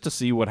just to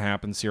see what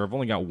happens here. I've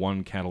only got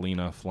 1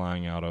 Catalina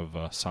flying out of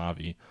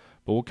Savi,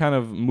 but we'll kind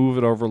of move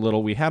it over a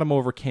little. We had him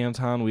over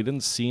Canton. We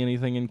didn't see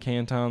anything in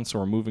Canton, so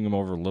we're moving him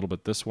over a little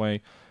bit this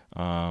way.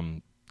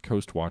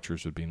 Coast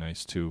Watchers would be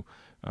nice too.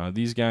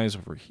 These guys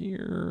over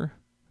here,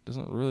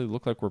 doesn't really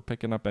look like we're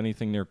picking up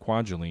anything near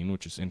Kwajalein,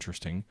 which is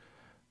interesting.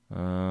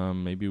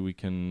 Maybe we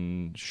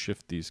can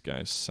shift these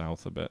guys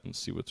south a bit and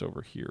see what's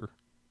over here.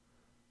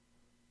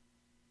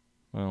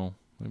 Well,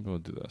 maybe we'll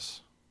do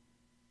this.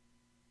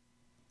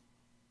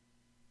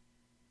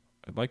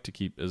 I'd like to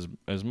keep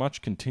as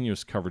much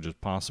continuous coverage as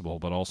possible,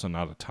 but also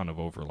not a ton of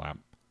overlap.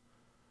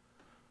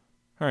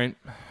 All right,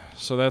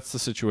 so that's the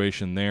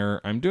situation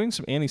there. I'm doing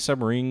some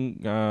anti-submarine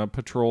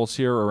patrols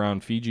here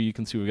around Fiji. You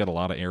can see we've got a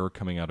lot of air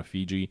coming out of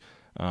Fiji,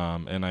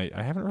 and I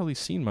haven't really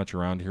seen much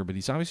around here, but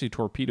he's obviously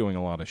torpedoing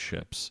a lot of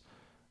ships.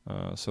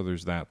 So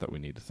there's that we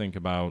need to think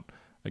about.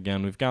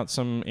 Again, we've got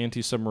some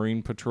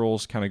anti-submarine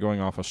patrols kind of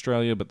going off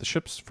Australia, but the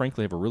ships,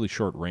 frankly, have a really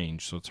short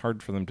range, so it's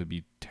hard for them to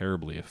be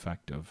terribly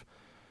effective.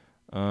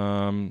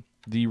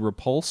 The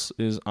Repulse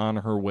is on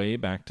her way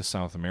back to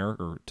South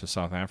America, or to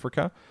South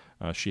Africa.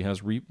 She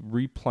has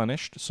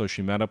replenished, so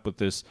she met up with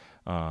this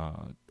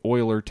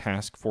oiler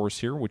task force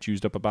here, which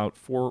used up about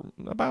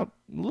a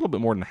little bit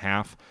more than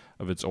half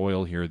of its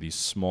oil here, these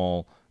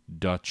small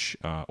Dutch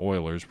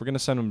oilers. We're going to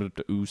send them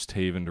to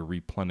Oosthaven to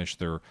replenish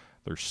their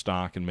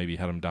stock and maybe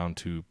head them down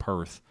to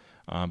Perth.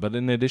 But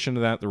in addition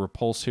to that, the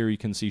Repulse here, you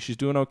can see she's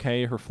doing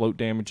okay. Her float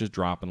damage is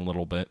dropping a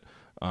little bit,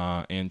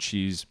 and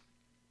she's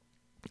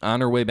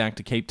on her way back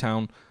to Cape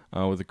Town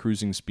with a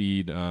cruising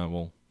speed.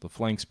 Well, the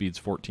flank speed's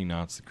 14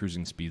 knots, the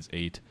cruising speed's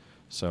 8.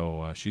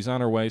 So she's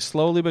on her way.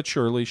 Slowly but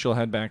surely, she'll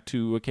head back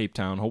to Cape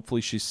Town.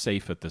 Hopefully she's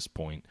safe at this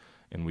point,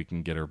 and we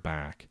can get her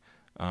back.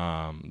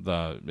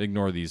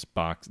 Ignore these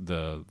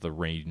the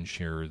range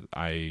here.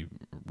 I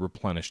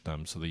replenished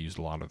them, so they used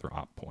a lot of their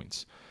op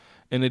points.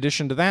 In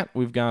addition to that,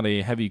 we've got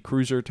a heavy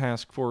cruiser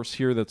task force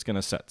here that's going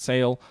to set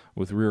sail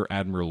with Rear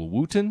Admiral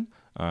Wooten.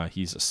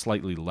 He's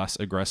slightly less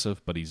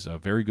aggressive, but he's a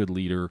very good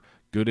leader,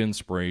 good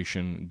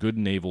inspiration, good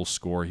naval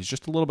score. He's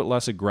just a little bit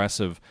less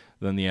aggressive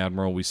than the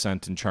Admiral we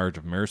sent in charge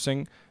of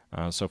Mersing.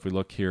 So if we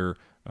look here,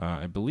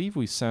 I believe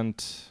we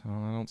sent,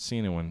 I don't see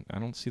anyone, I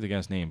don't see the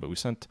guy's name, but we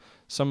sent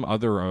some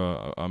other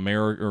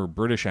American or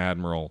British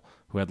Admiral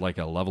who had like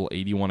a level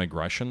 81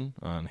 aggression,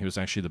 and he was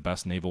actually the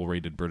best naval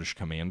rated British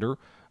commander.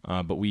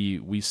 But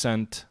we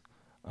sent,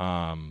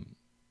 why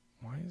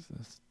is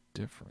this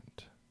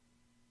different?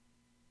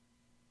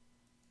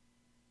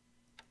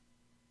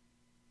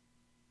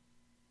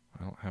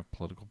 I don't have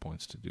political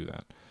points to do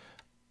that.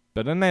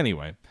 But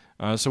anyway,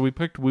 so we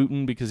picked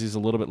Wooten because he's a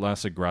little bit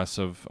less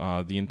aggressive.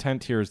 The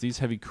intent here is these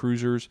heavy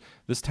cruisers.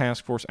 This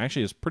task force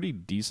actually has pretty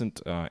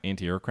decent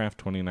anti-aircraft,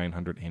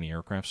 2,900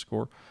 anti-aircraft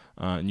score.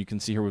 And you can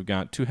see here we've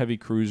got 2 heavy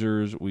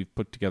cruisers. We've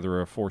put together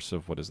a force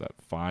of,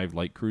 5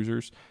 light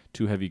cruisers,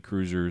 2 heavy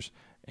cruisers,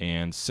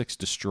 and 6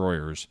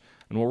 destroyers.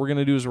 And what we're going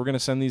to do is we're going to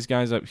send these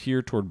guys up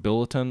here toward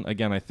Billiton.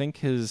 Again, I think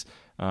his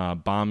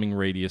bombing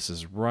radius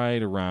is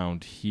right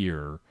around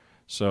here.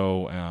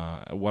 So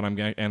what I'm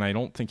going, and I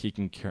don't think he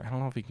can carry, I don't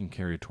know if he can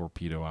carry a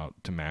torpedo out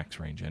to max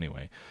range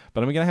anyway.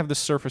 But I'm going to have this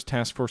surface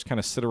task force kind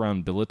of sit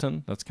around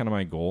Billiton. That's kind of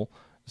my goal.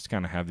 Just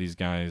kind of have these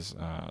guys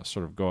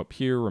sort of go up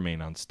here,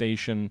 remain on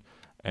station,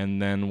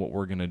 and then what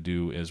we're going to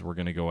do is we're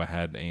going to go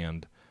ahead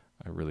and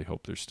I really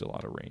hope they're still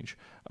out of range.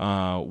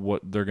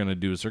 What they're going to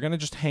do is they're going to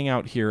just hang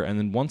out here, and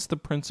then once the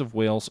Prince of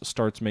Wales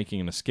starts making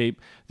an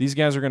escape, these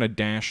guys are going to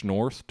dash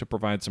north to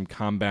provide some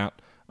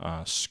combat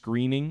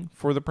screening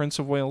for the Prince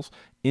of Wales.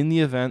 In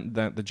the event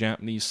that the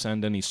Japanese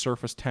send any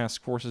surface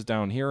task forces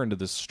down here into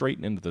this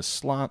straight into this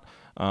slot,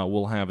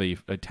 we'll have a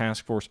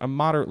task force, a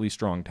moderately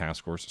strong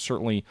task force.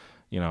 Certainly,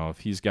 if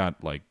he's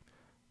got like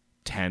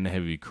 10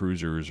 heavy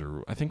cruisers,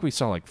 or I think we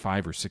saw like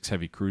 5 or 6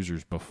 heavy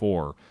cruisers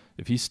before.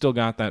 If he's still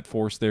got that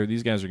force there,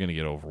 these guys are going to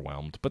get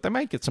overwhelmed. But they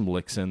might get some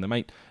licks in. They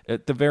might,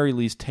 at the very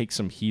least, take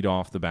some heat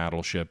off the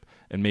battleship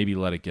and maybe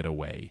let it get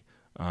away,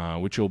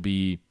 which will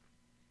be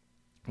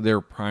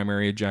their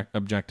primary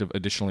objective.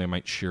 Additionally, I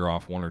might shear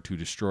off 1 or 2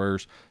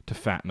 destroyers to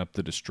fatten up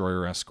the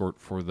destroyer escort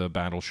for the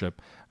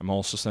battleship. I'm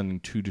also sending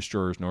 2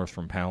 destroyers north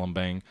from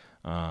Palembang.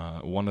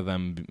 One of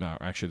them,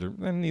 actually,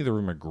 neither of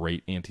them are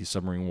great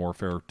anti-submarine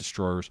warfare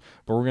destroyers,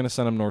 but we're going to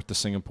send them north to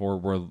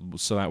Singapore,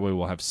 so that way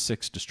we'll have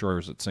 6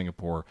 destroyers at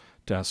Singapore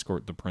to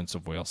escort the Prince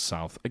of Wales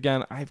south.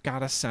 Again, I've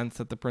got a sense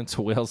that the Prince of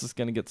Wales is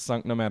going to get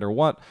sunk no matter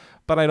what,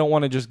 but I don't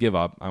want to just give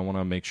up. I want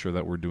to make sure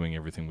that we're doing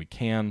everything we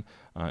can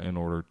in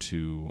order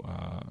to,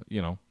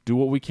 do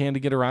what we can to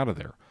get her out of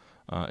there.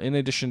 In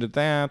addition to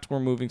that, we're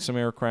moving some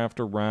aircraft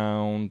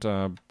around,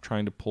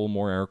 trying to pull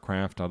more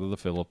aircraft out of the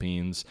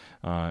Philippines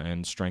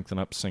and strengthen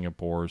up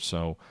Singapore.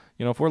 So,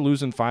 if we're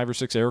losing 5 or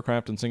 6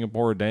 aircraft in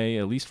Singapore a day,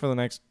 at least for the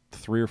next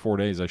 3 or 4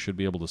 days, I should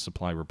be able to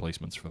supply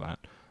replacements for that,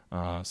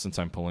 since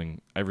I'm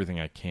pulling everything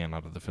I can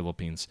out of the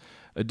Philippines.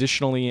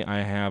 Additionally,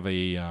 I have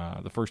the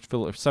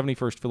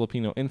 71st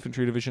Filipino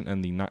Infantry Division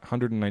and the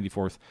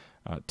 194th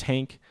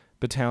Tank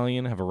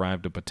Battalion have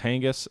arrived at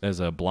Batangas as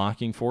a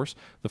blocking force.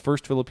 The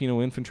 1st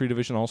Filipino Infantry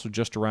Division also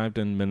just arrived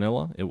in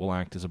Manila. It will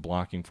act as a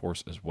blocking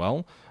force as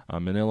well.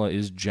 Manila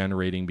is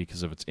generating,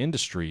 because of its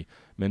industry,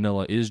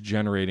 Manila is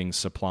generating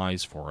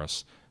supplies for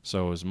us.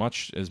 So as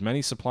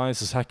many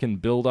supplies as I can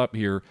build up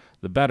here,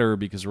 the better,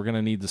 because we're going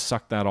to need to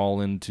suck that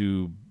all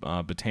into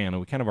Bataan.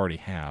 We kind of already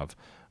have,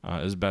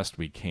 as best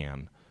we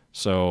can.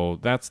 So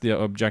that's the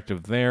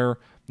objective there.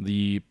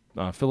 The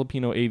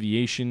Filipino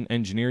Aviation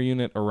Engineer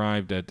Unit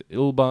arrived at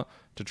Ilba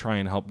to try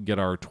and help get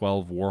our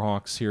 12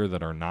 Warhawks here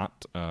that are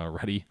not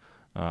ready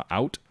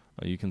out.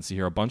 You can see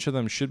here a bunch of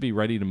them should be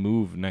ready to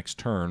move next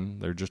turn.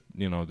 They're just,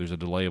 there's a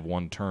delay of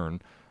 1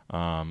 turn.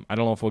 I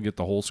don't know if we'll get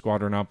the whole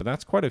squadron out, but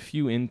that's quite a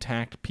few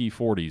intact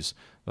P-40s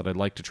that I'd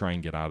like to try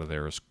and get out of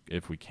there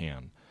if we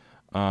can.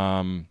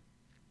 And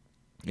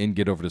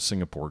get over to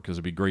Singapore, because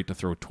it'd be great to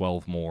throw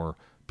 12 more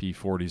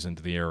P-40s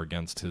into the air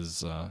against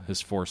his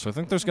force. So I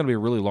think there's going to be a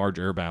really large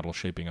air battle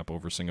shaping up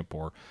over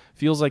Singapore.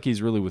 Feels like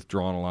he's really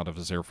withdrawn a lot of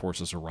his air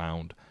forces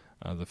around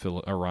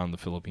the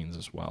Philippines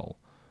as well.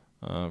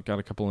 Got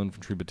a couple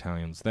infantry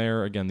battalions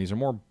there. Again, these are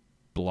more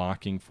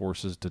blocking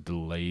forces to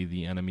delay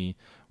the enemy.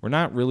 We're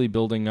not really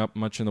building up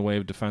much in the way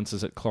of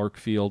defenses at Clark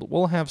Field.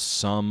 We'll have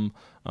some,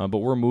 but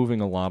we're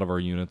moving a lot of our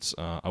units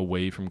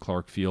away from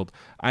Clark Field.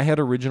 I had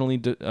originally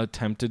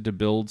attempted to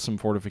build some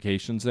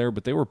fortifications there,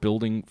 but they were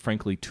building,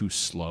 frankly, too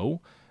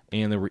slow,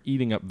 and they were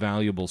eating up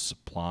valuable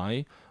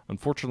supply.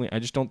 Unfortunately, I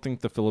just don't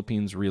think the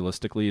Philippines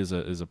realistically is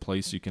a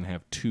place you can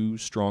have 2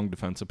 strong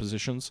defensive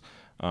positions,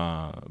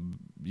 to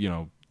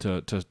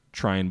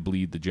try and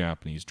bleed the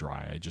Japanese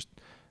dry.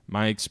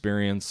 My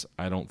experience,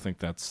 I don't think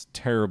that's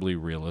terribly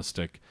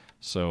realistic.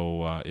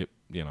 So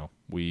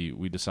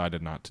we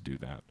decided not to do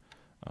that.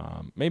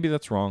 Maybe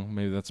that's wrong.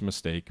 Maybe that's a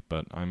mistake.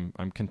 But I'm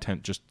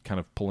content just kind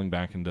of pulling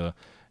back into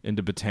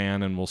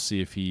Bataan, and we'll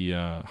see if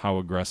how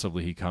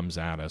aggressively he comes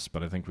at us.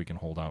 But I think we can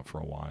hold out for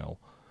a while.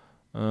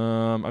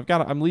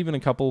 I'm leaving a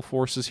couple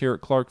forces here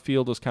at Clark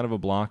Field as kind of a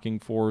blocking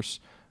force.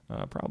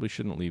 Probably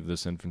shouldn't leave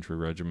this infantry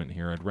regiment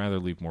here. I'd rather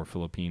leave more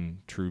Philippine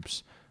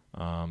troops.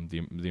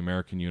 The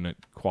American unit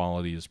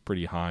quality is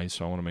pretty high,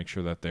 so I want to make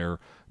sure that they're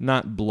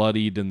not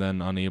bloodied and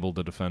then unable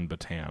to defend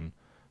Bataan.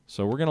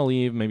 So we're going to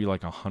leave maybe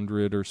like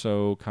 100 or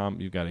so.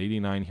 You've got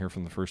 89 here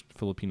from the 1st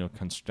Filipino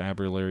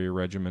Constabulary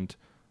Regiment.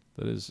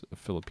 That is a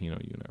Filipino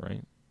unit,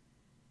 right?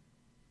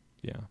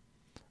 Yeah.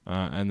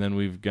 And then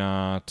we've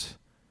got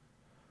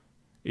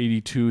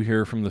 82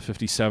 here from the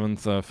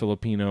 57th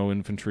Filipino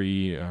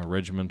Infantry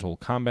Regimental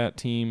Combat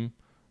Team.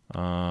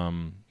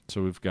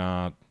 So we've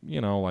got,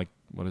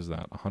 what is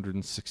that,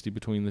 160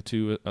 between the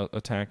 2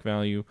 attack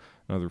value,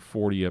 another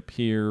 40 up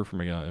here from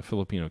a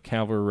Filipino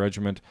Cavalry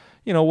Regiment.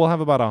 We'll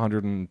have about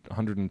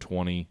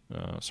 120,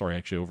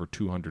 over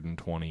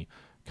 220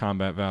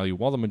 combat value,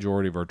 while the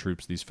majority of our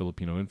troops, these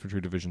Filipino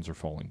infantry divisions, are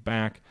falling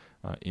back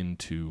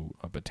into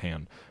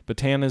Bataan.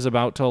 Bataan is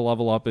about to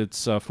level up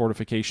its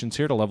fortifications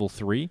here to level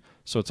 3,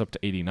 so it's up to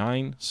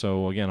 89.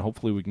 So again,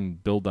 hopefully we can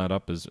build that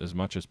up as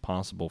much as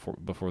possible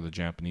before the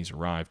Japanese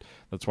arrived.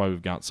 That's why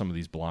we've got some of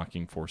these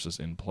blocking forces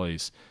in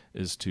place,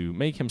 is to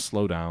make him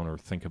slow down or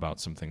think about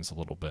some things a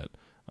little bit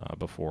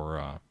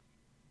before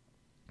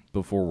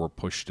before we're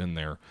pushed in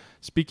there.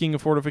 Speaking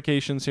of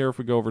fortifications here, if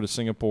we go over to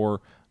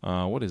Singapore,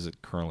 what is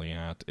it currently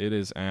at? It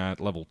is at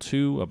level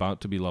 2,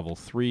 about to be level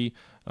 3.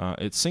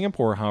 At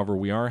Singapore, however,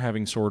 we are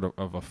having sort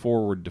of a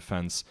forward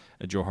defense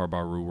at Johor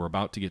Bahru. We're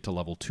about to get to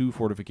level 2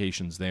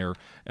 fortifications there,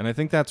 and I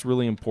think that's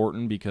really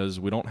important because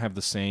we don't have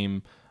the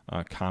same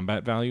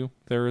combat value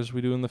there as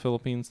we do in the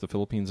Philippines. The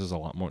Philippines has a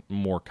lot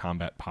more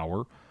combat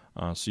power.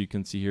 So you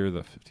can see here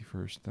the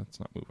 51st, that's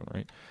not moving,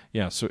 right?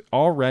 Yeah, so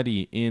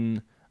already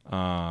in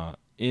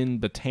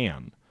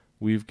Bataan,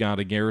 we've got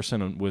a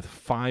garrison with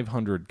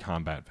 500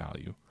 combat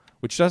value,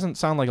 which doesn't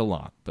sound like a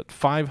lot, but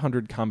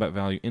 500 combat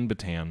value in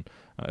Bataan.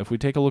 If we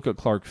take a look at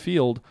Clark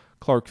Field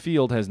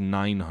has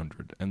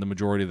 900, and the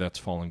majority of that's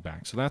falling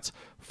back. So that's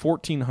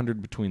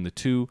 1,400 between the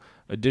two.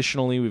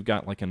 Additionally, we've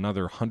got like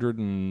another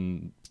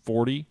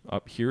 140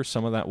 up here.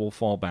 Some of that will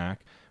fall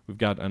back. We've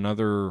got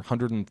another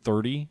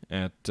 130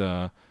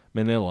 at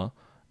Manila,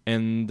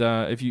 and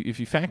if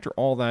you factor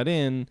all that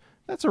in,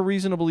 that's a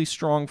reasonably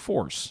strong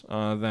force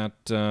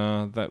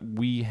that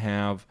we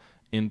have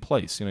in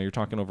place. You know, you're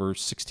talking over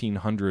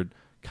 1,600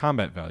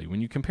 combat value.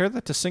 When you compare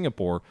that to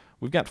Singapore,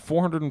 we've got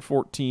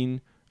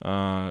 414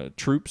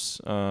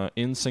 troops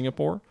in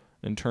Singapore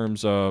in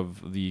terms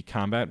of the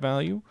combat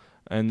value,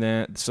 and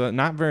that's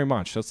not very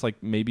much. That's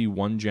like maybe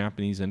one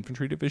Japanese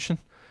infantry division.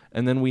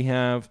 And then we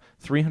have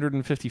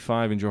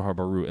 355 in Johor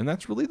Bahru, and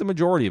that's really the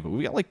majority of it.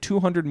 We got like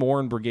 200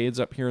 more in brigades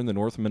up here in the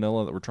north of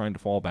Manila that we're trying to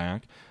fall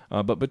back.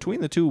 But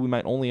between the two, we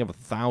might only have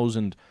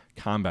 1,000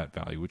 combat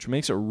value, which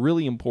makes it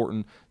really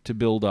important to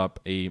build up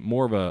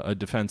more of a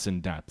defense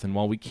in depth. And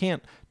while we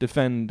can't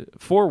defend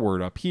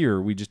forward up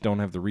here, we just don't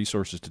have the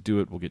resources to do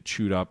it. We'll get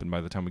chewed up, and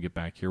by the time we get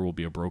back here, we'll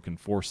be a broken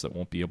force that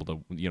won't be able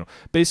to,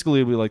 basically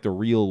it'll be like the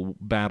real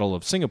Battle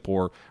of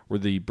Singapore, where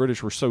the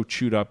British were so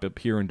chewed up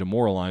here and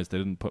demoralized they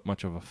didn't put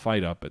much of a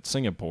fight up at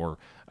Singapore.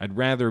 I'd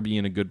rather be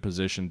in a good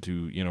position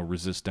to,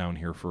 resist down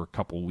here for a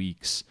couple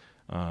weeks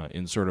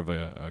in sort of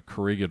a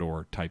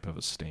corregidor type of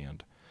a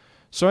stand.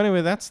 So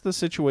anyway, that's the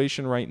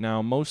situation right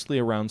now, mostly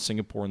around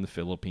Singapore and the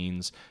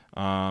Philippines.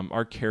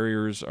 Our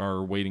carriers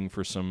are waiting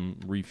for some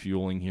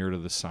refueling here to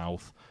the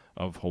south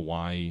of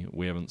Hawaii.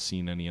 We haven't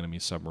seen any enemy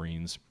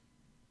submarines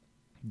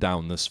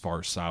down this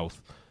far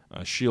south,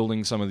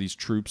 shielding some of these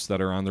troops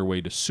that are on their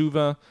way to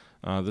Suva.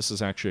 This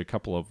is actually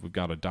we've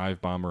got a dive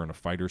bomber and a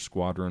fighter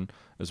squadron,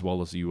 as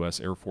well as the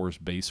U.S. Air Force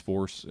base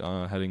force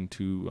heading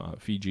to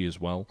Fiji as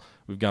well.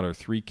 We've got our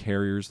 3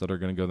 carriers that are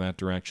going to go that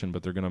direction,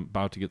 but they're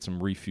about to get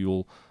some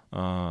refuel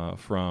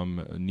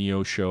from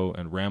Neosho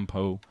and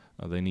Rampo.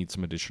 They need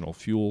some additional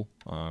fuel.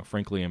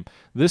 Frankly,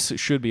 this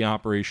should be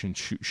Operation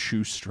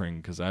Shoestring,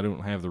 because I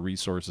don't have the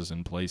resources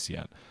in place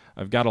yet.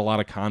 I've got a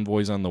lot of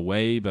convoys on the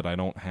way, but I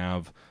don't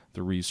have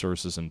the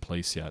resources in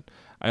place yet.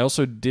 I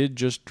also did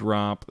just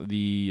drop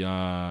the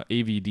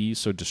AVD,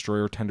 so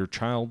Destroyer Tender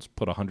Childs,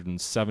 put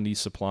 170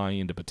 supply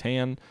into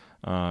Bataan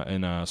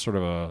in a sort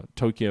of a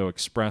Tokyo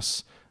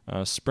Express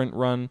sprint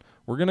run.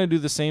 We're going to do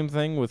the same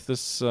thing with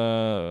this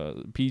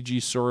PG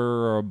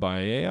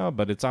Surabaya,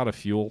 but it's out of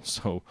fuel,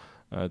 so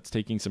it's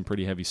taking some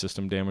pretty heavy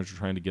system damage. We're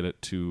trying to get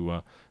it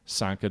to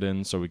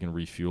Sakadin so we can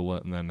refuel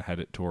it and then head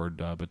it toward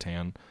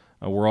Bataan.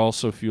 We're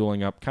also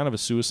fueling up kind of a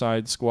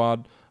suicide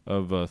squad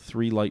of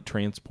 3 light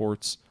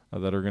transports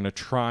that are going to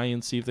try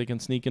and see if they can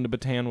sneak into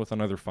Bataan with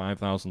another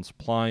 5,000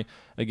 supply.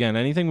 Again,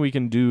 anything we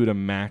can do to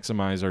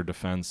maximize our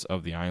defense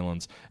of the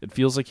islands. It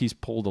feels like he's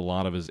pulled a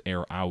lot of his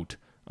air out,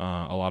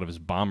 a lot of his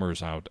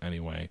bombers out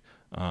anyway.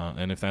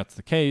 And if that's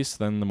the case,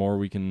 then the more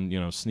we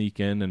can, sneak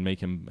in and make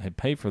him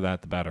pay for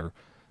that, the better.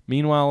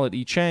 Meanwhile, at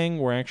Ichang,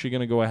 we're actually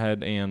going to go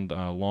ahead and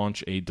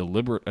launch a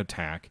deliberate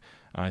attack.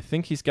 I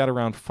think he's got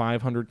around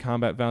 500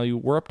 combat value.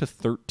 We're up to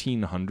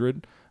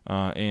 1,300.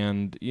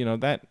 And,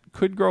 that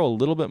could grow a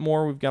little bit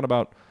more. We've got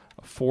about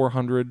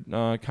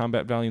 400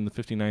 combat value in the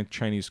 59th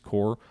Chinese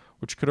Corps,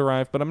 which could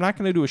arrive. But I'm not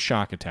going to do a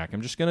shock attack.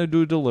 I'm just going to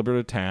do a deliberate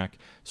attack,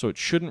 so it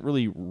shouldn't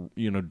really,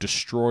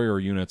 destroy our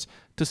units,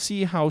 to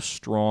see how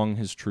strong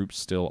his troops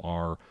still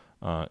are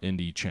in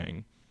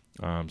Ichang.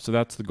 So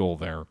that's the goal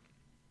there.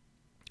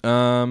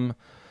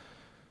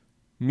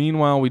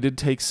 Meanwhile, we did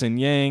take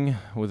Xinyang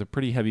with a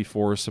pretty heavy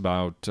force,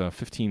 about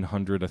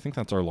 1,500. I think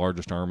that's our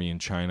largest army in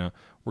China.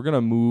 We're going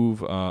to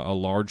move a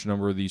large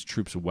number of these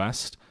troops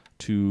west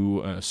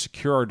to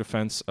secure our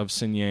defense of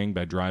Xinyang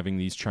by driving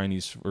these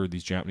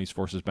Japanese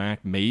forces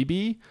back,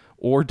 maybe,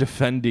 or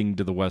defending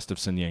to the west of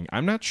Xinyang.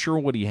 I'm not sure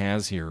what he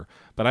has here,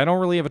 but I don't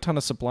really have a ton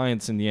of supply in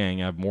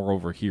Xinyang. I have more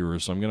over here,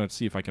 so I'm going to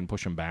see if I can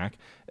push him back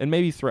and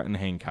maybe threaten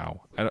Hankow.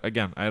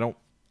 Again, I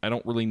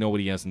don't really know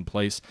what he has in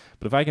place,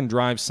 but if I can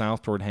drive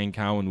south toward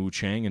Hankow and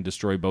Wuchang and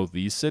destroy both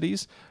these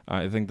cities,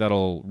 I think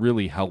that'll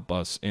really help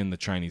us in the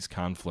Chinese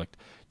conflict.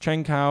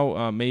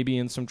 Chengkao may be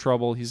in some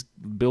trouble. He's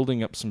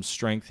building up some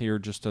strength here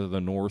just to the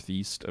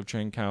northeast of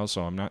Chengkao,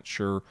 so I'm not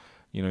sure.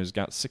 He's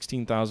got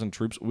 16,000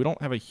 troops. We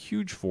don't have a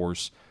huge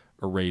force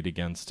arrayed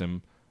against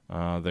him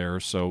there,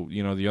 so,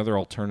 the other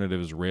alternative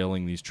is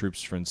railing these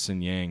troops from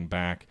Xinyang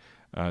back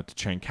to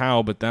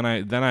Chenkao, but then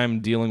I'm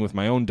dealing with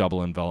my own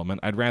double envelopment.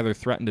 I'd rather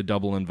threaten to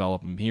double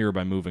envelop him here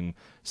by moving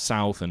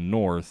south and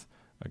north,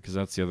 because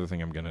that's the other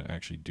thing I'm going to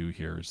actually do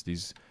here is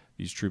these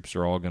troops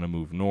are all going to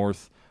move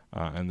north,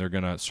 and they're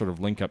going to sort of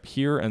link up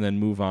here and then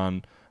move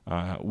on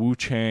Wu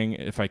Chang.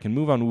 If I can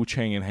move on Wu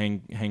Chang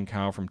and Hang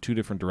Kao from two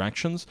different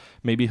directions,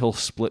 maybe he'll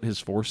split his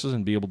forces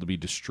and be able to be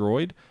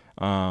destroyed.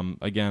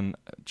 Again,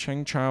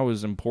 Cheng Chao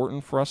is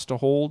important for us to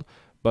hold,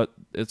 but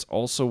it's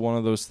also one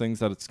of those things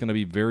that it's going to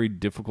be very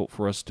difficult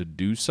for us to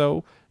do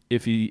so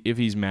if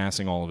he's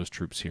massing all of his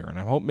troops here. And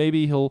I hope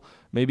maybe he'll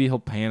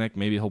panic,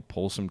 maybe he'll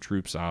pull some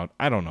troops out.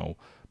 I don't know,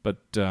 but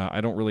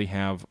I don't really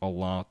have a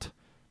lot.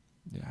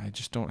 I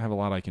just don't have a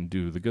lot I can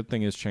do. The good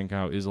thing is Cheng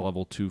Kao is a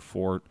level 2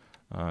 fort.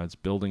 It's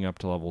building up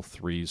to level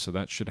 3, so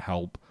that should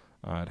help.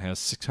 It has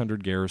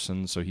 600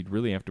 garrisons, so he'd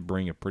really have to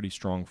bring a pretty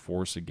strong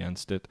force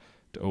against it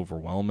to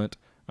overwhelm it.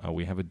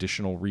 We have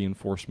additional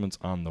reinforcements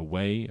on the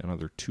way,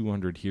 another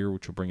 200 here,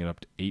 which will bring it up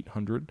to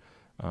 800.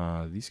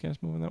 These guys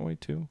moving that way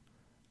too?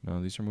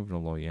 No, these are moving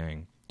to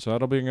Luoyang. So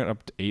that'll bring it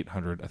up to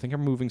 800. I think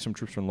I'm moving some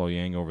troops from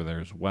Luoyang over there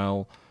as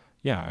well.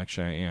 Yeah,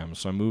 actually I am.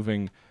 So I'm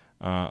moving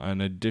an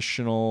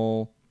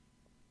additional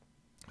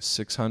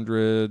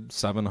 600,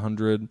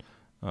 700,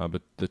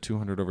 but the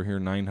 200 over here,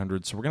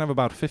 900. So we're going to have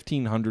about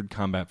 1,500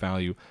 combat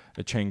value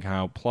at Cheng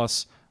Kao,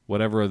 plus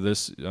whatever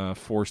this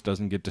force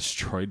doesn't get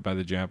destroyed by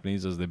the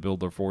Japanese as they build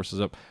their forces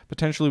up.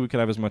 Potentially we could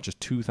have as much as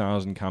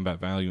 2,000 combat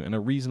value in a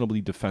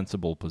reasonably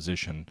defensible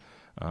position.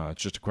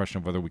 It's just a question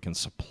of whether we can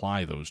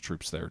supply those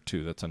troops there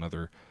too. That's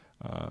another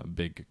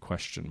big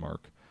question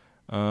mark.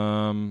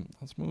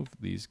 Let's move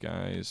these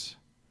guys.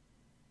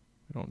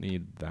 We don't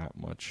need that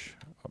much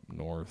up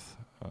north.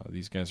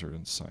 These guys are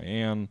in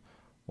Sian.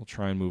 We'll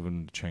try and move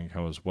into Cheng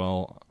Kao as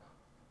well.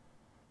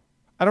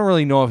 I don't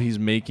really know if he's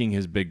making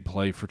his big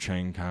play for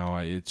Cheng Kao.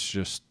 It's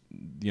just,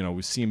 you know,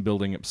 we see him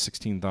building up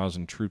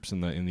 16,000 troops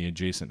in the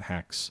adjacent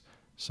hex,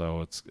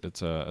 so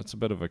it's a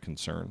bit of a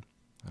concern.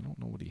 I don't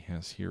know what he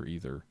has here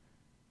either.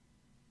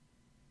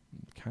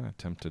 I'm kind of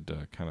tempted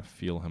to kind of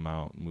feel him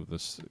out, move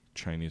this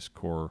Chinese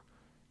corps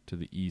to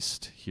the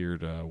east here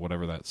to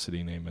whatever that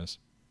city name is.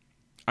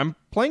 I'm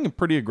playing a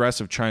pretty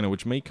aggressive China,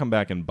 which may come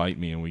back and bite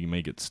me, and we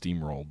may get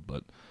steamrolled,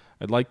 but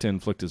I'd like to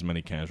inflict as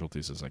many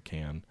casualties as I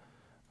can.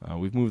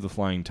 We've moved the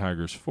Flying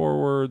Tigers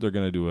forward. They're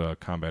going to do a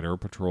combat air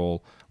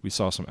patrol. We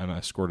saw some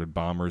unescorted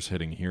bombers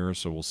hitting here,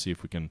 so we'll see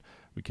if we can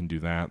do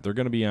that. They're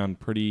going to be on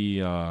pretty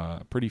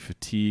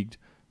fatigued,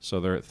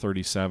 so they're at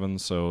 37.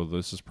 So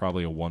this is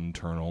probably a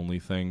one-turn only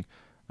thing.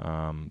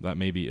 That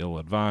may be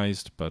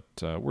ill-advised, but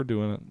we're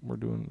doing it. We're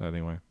doing it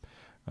anyway.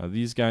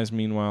 These guys,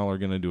 meanwhile, are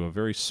going to do a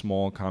very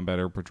small combat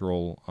air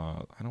patrol.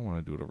 I don't want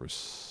to do it over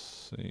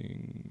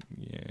Xinjiang.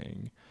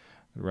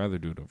 I'd rather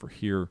do it over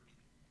here.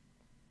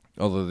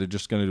 Although they're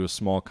just going to do a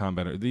small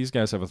combat. These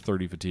guys have a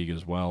 30 fatigue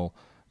as well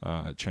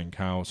at Cheng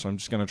Kao, so I'm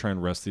just going to try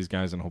and rest these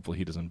guys, and hopefully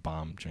he doesn't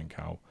bomb Cheng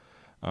Kao.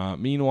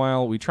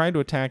 Meanwhile, we tried to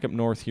attack up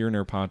north here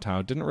near Pa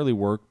Tao. Didn't really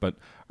work, but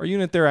our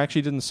unit there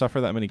actually didn't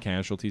suffer that many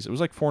casualties. It was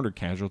like 400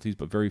 casualties,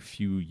 but very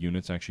few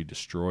units actually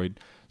destroyed.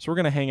 So we're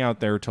going to hang out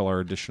there till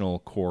our additional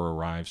corps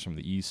arrives from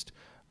the east.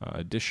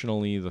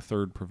 Additionally, the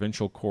 3rd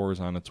Provincial Corps is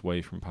on its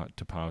way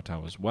to Pa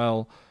Tao as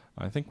well.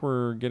 I think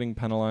we're getting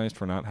penalized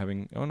for not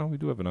having... Oh, no, we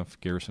do have enough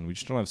garrison. We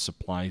just don't have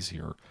supplies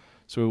here.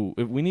 So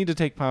if we need to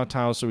take Pa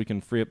Tao so we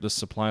can free up this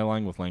supply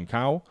line with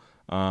Langkao.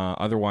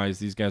 Otherwise,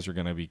 these guys are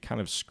going to be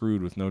kind of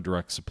screwed with no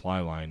direct supply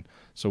line.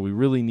 So we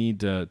really need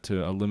to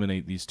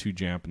eliminate these 2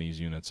 Japanese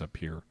units up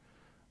here.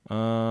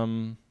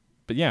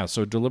 But yeah,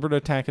 so deliberate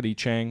attack at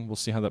Yichang. We'll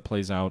see how that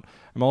plays out.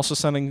 I'm also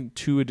sending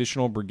 2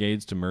 additional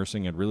brigades to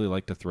Mersing. I'd really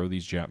like to throw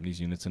these Japanese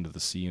units into the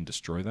sea and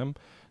destroy them.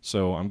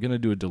 So I'm going to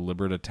do a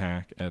deliberate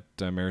attack at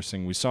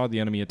Mersing. We saw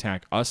the enemy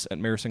attack us at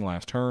Mersing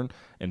last turn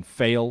and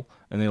fail,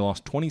 and they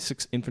lost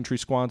 26 infantry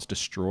squads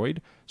destroyed.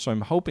 So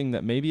I'm hoping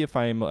that maybe if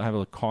I have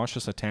a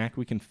cautious attack,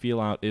 we can feel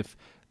out if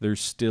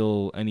there's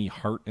still any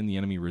heart in the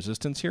enemy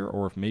resistance here,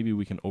 or if maybe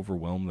we can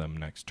overwhelm them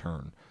next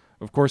turn.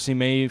 Of course, he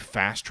may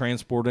fast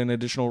transport in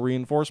additional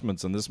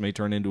reinforcements, and this may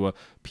turn into a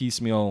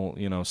piecemeal,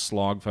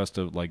 slogfest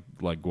of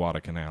like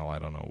Guadalcanal. I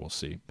don't know. We'll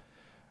see.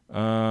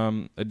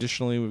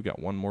 Additionally, we've got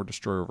one more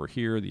destroyer over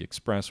here, the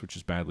Express, which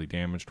is badly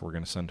damaged. We're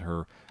going to send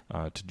her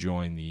to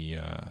join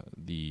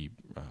the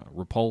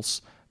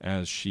Repulse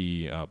as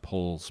she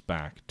pulls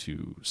back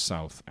to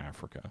South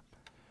Africa.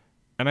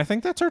 And I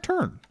think that's our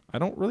turn. I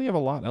don't really have a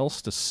lot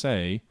else to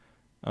say.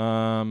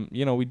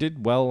 We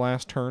did well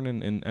last turn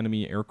in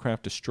enemy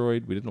aircraft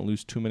destroyed. We didn't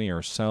lose too many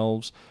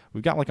ourselves.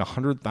 We've got like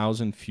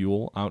 100,000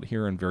 fuel out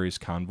here in various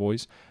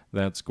convoys.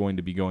 That's going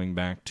to be going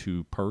back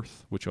to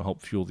Perth, which will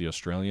help fuel the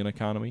Australian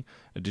economy.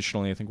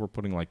 Additionally, I think we're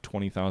putting like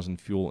 20,000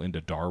 fuel into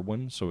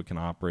Darwin, so it can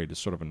operate as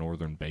sort of a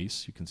northern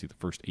base. You can see the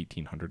first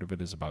 1,800 of it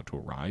is about to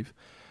arrive.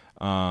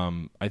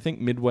 I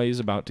think Midway is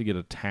about to get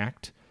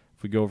attacked.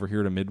 If we go over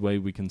here to Midway,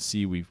 we can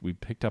see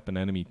we've picked up an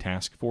enemy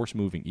task force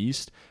moving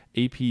east.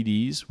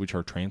 APDs, which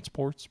are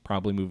transports,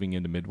 probably moving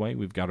into Midway.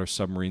 We've got our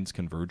submarines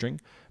converging,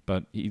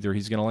 but either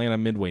he's going to land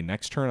on Midway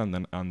next turn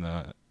on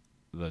the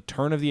the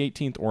turn of the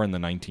 18th or in the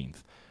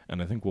 19th.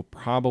 And I think we'll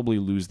probably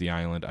lose the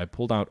island. I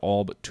pulled out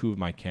all but 2 of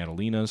my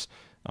Catalinas.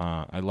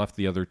 I left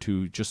the other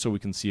 2 just so we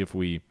can see if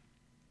we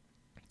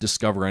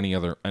discover any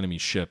other enemy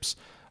ships.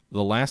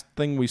 The last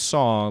thing we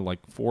saw, like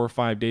 4 or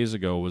 5 days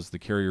ago, was the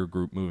carrier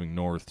group moving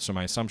north. So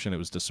my assumption it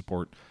was to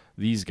support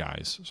these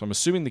guys. So I'm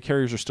assuming the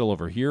carriers are still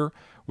over here,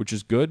 which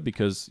is good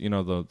because, you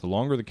know, the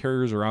longer the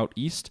carriers are out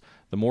east,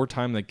 the more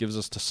time that gives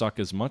us to suck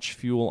as much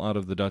fuel out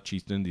of the Dutch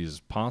East Indies as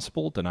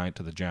possible, deny it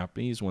to the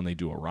Japanese when they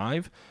do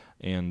arrive.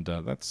 And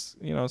that's,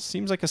 you know,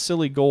 seems like a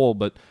silly goal,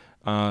 but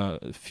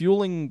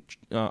fueling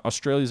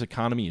Australia's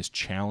economy is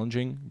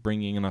challenging,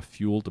 bringing enough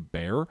fuel to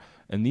bear,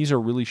 and these are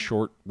really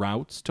short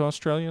routes to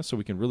Australia, so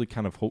we can really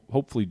kind of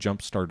hopefully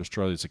jumpstart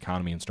Australia's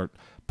economy and start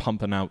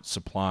pumping out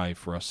supply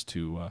for us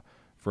to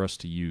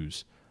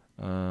use.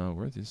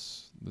 Where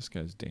this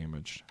guy's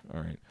damaged.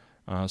 All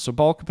right, so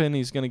Balkapin,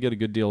 he's going to get a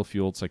good deal of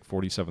fuel. It's like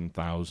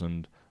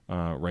 47,000.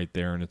 Right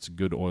there, and it's a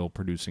good oil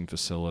producing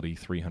facility,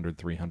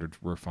 300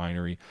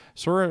 refinery.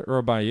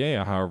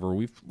 Surabaya, however,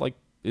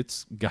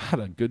 it's got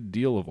a good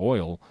deal of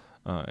oil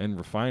and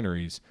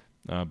refineries.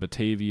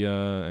 Batavia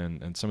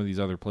and some of these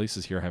other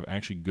places here have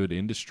actually good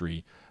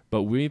industry,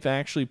 but we've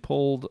actually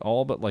pulled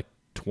all but like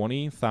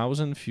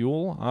 20,000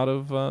 fuel out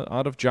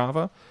of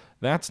Java.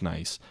 That's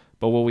nice.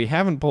 But what we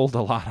haven't pulled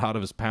a lot out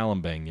of is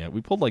Palembang yet. We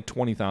pulled like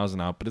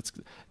 20,000 out, but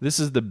this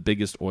is the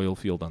biggest oil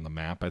field on the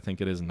map. I think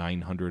it is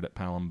 900 at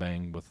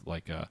Palembang with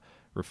like a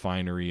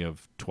refinery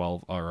of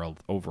 12 or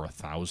over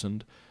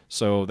 1,000.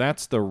 So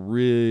that's the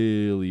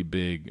really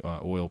big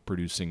oil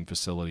producing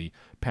facility.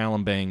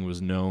 Palembang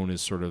was known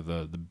as sort of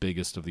the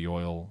biggest of the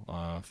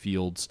oil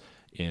fields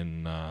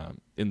in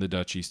the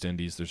Dutch East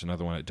Indies. There's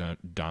another one at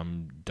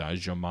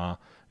Dajama,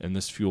 and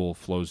this fuel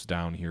flows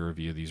down here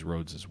via these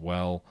roads as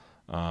well.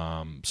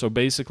 So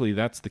basically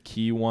that's the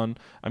key one.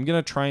 I'm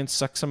going to try and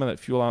suck some of that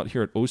fuel out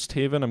here at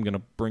Oosthaven. I'm going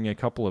to bring a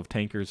couple of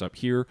tankers up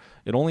here.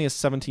 It only has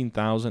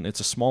 17,000. It's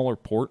a smaller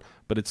port,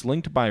 but it's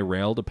linked by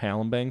rail to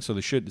Palembang, so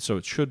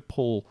it should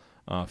pull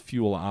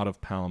fuel out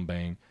of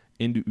Palembang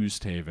into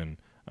Oosthaven,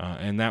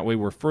 and that way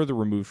we're further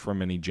removed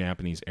from any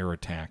Japanese air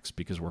attacks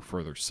because we're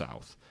further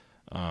south.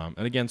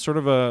 And again, sort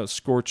of a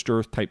scorched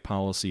earth type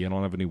policy. I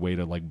don't have any way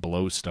to like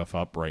blow stuff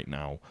up right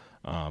now.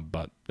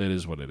 But it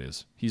is what it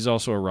is. He's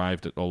also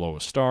arrived at Oloa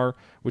Star,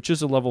 which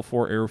is a level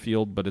 4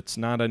 airfield, but it's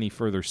not any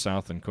further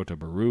south than Kota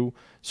Baru.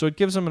 So it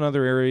gives him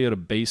another area to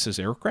base his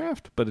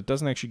aircraft, but it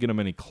doesn't actually get him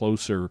any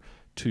closer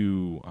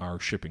to our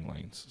shipping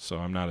lanes. So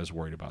I'm not as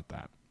worried about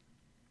that.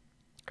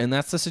 And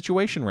that's the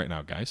situation right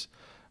now, guys.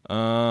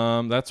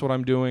 That's what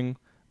I'm doing.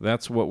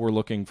 That's what we're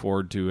looking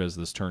forward to as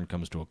this turn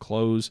comes to a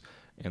close.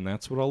 And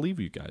that's what I'll leave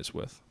you guys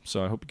with.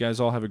 So I hope you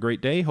guys all have a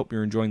great day. Hope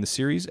you're enjoying the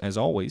series, as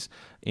always.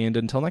 And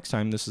until next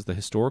time, this is the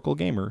Historical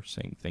Gamer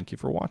saying thank you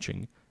for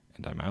watching,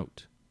 and I'm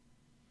out.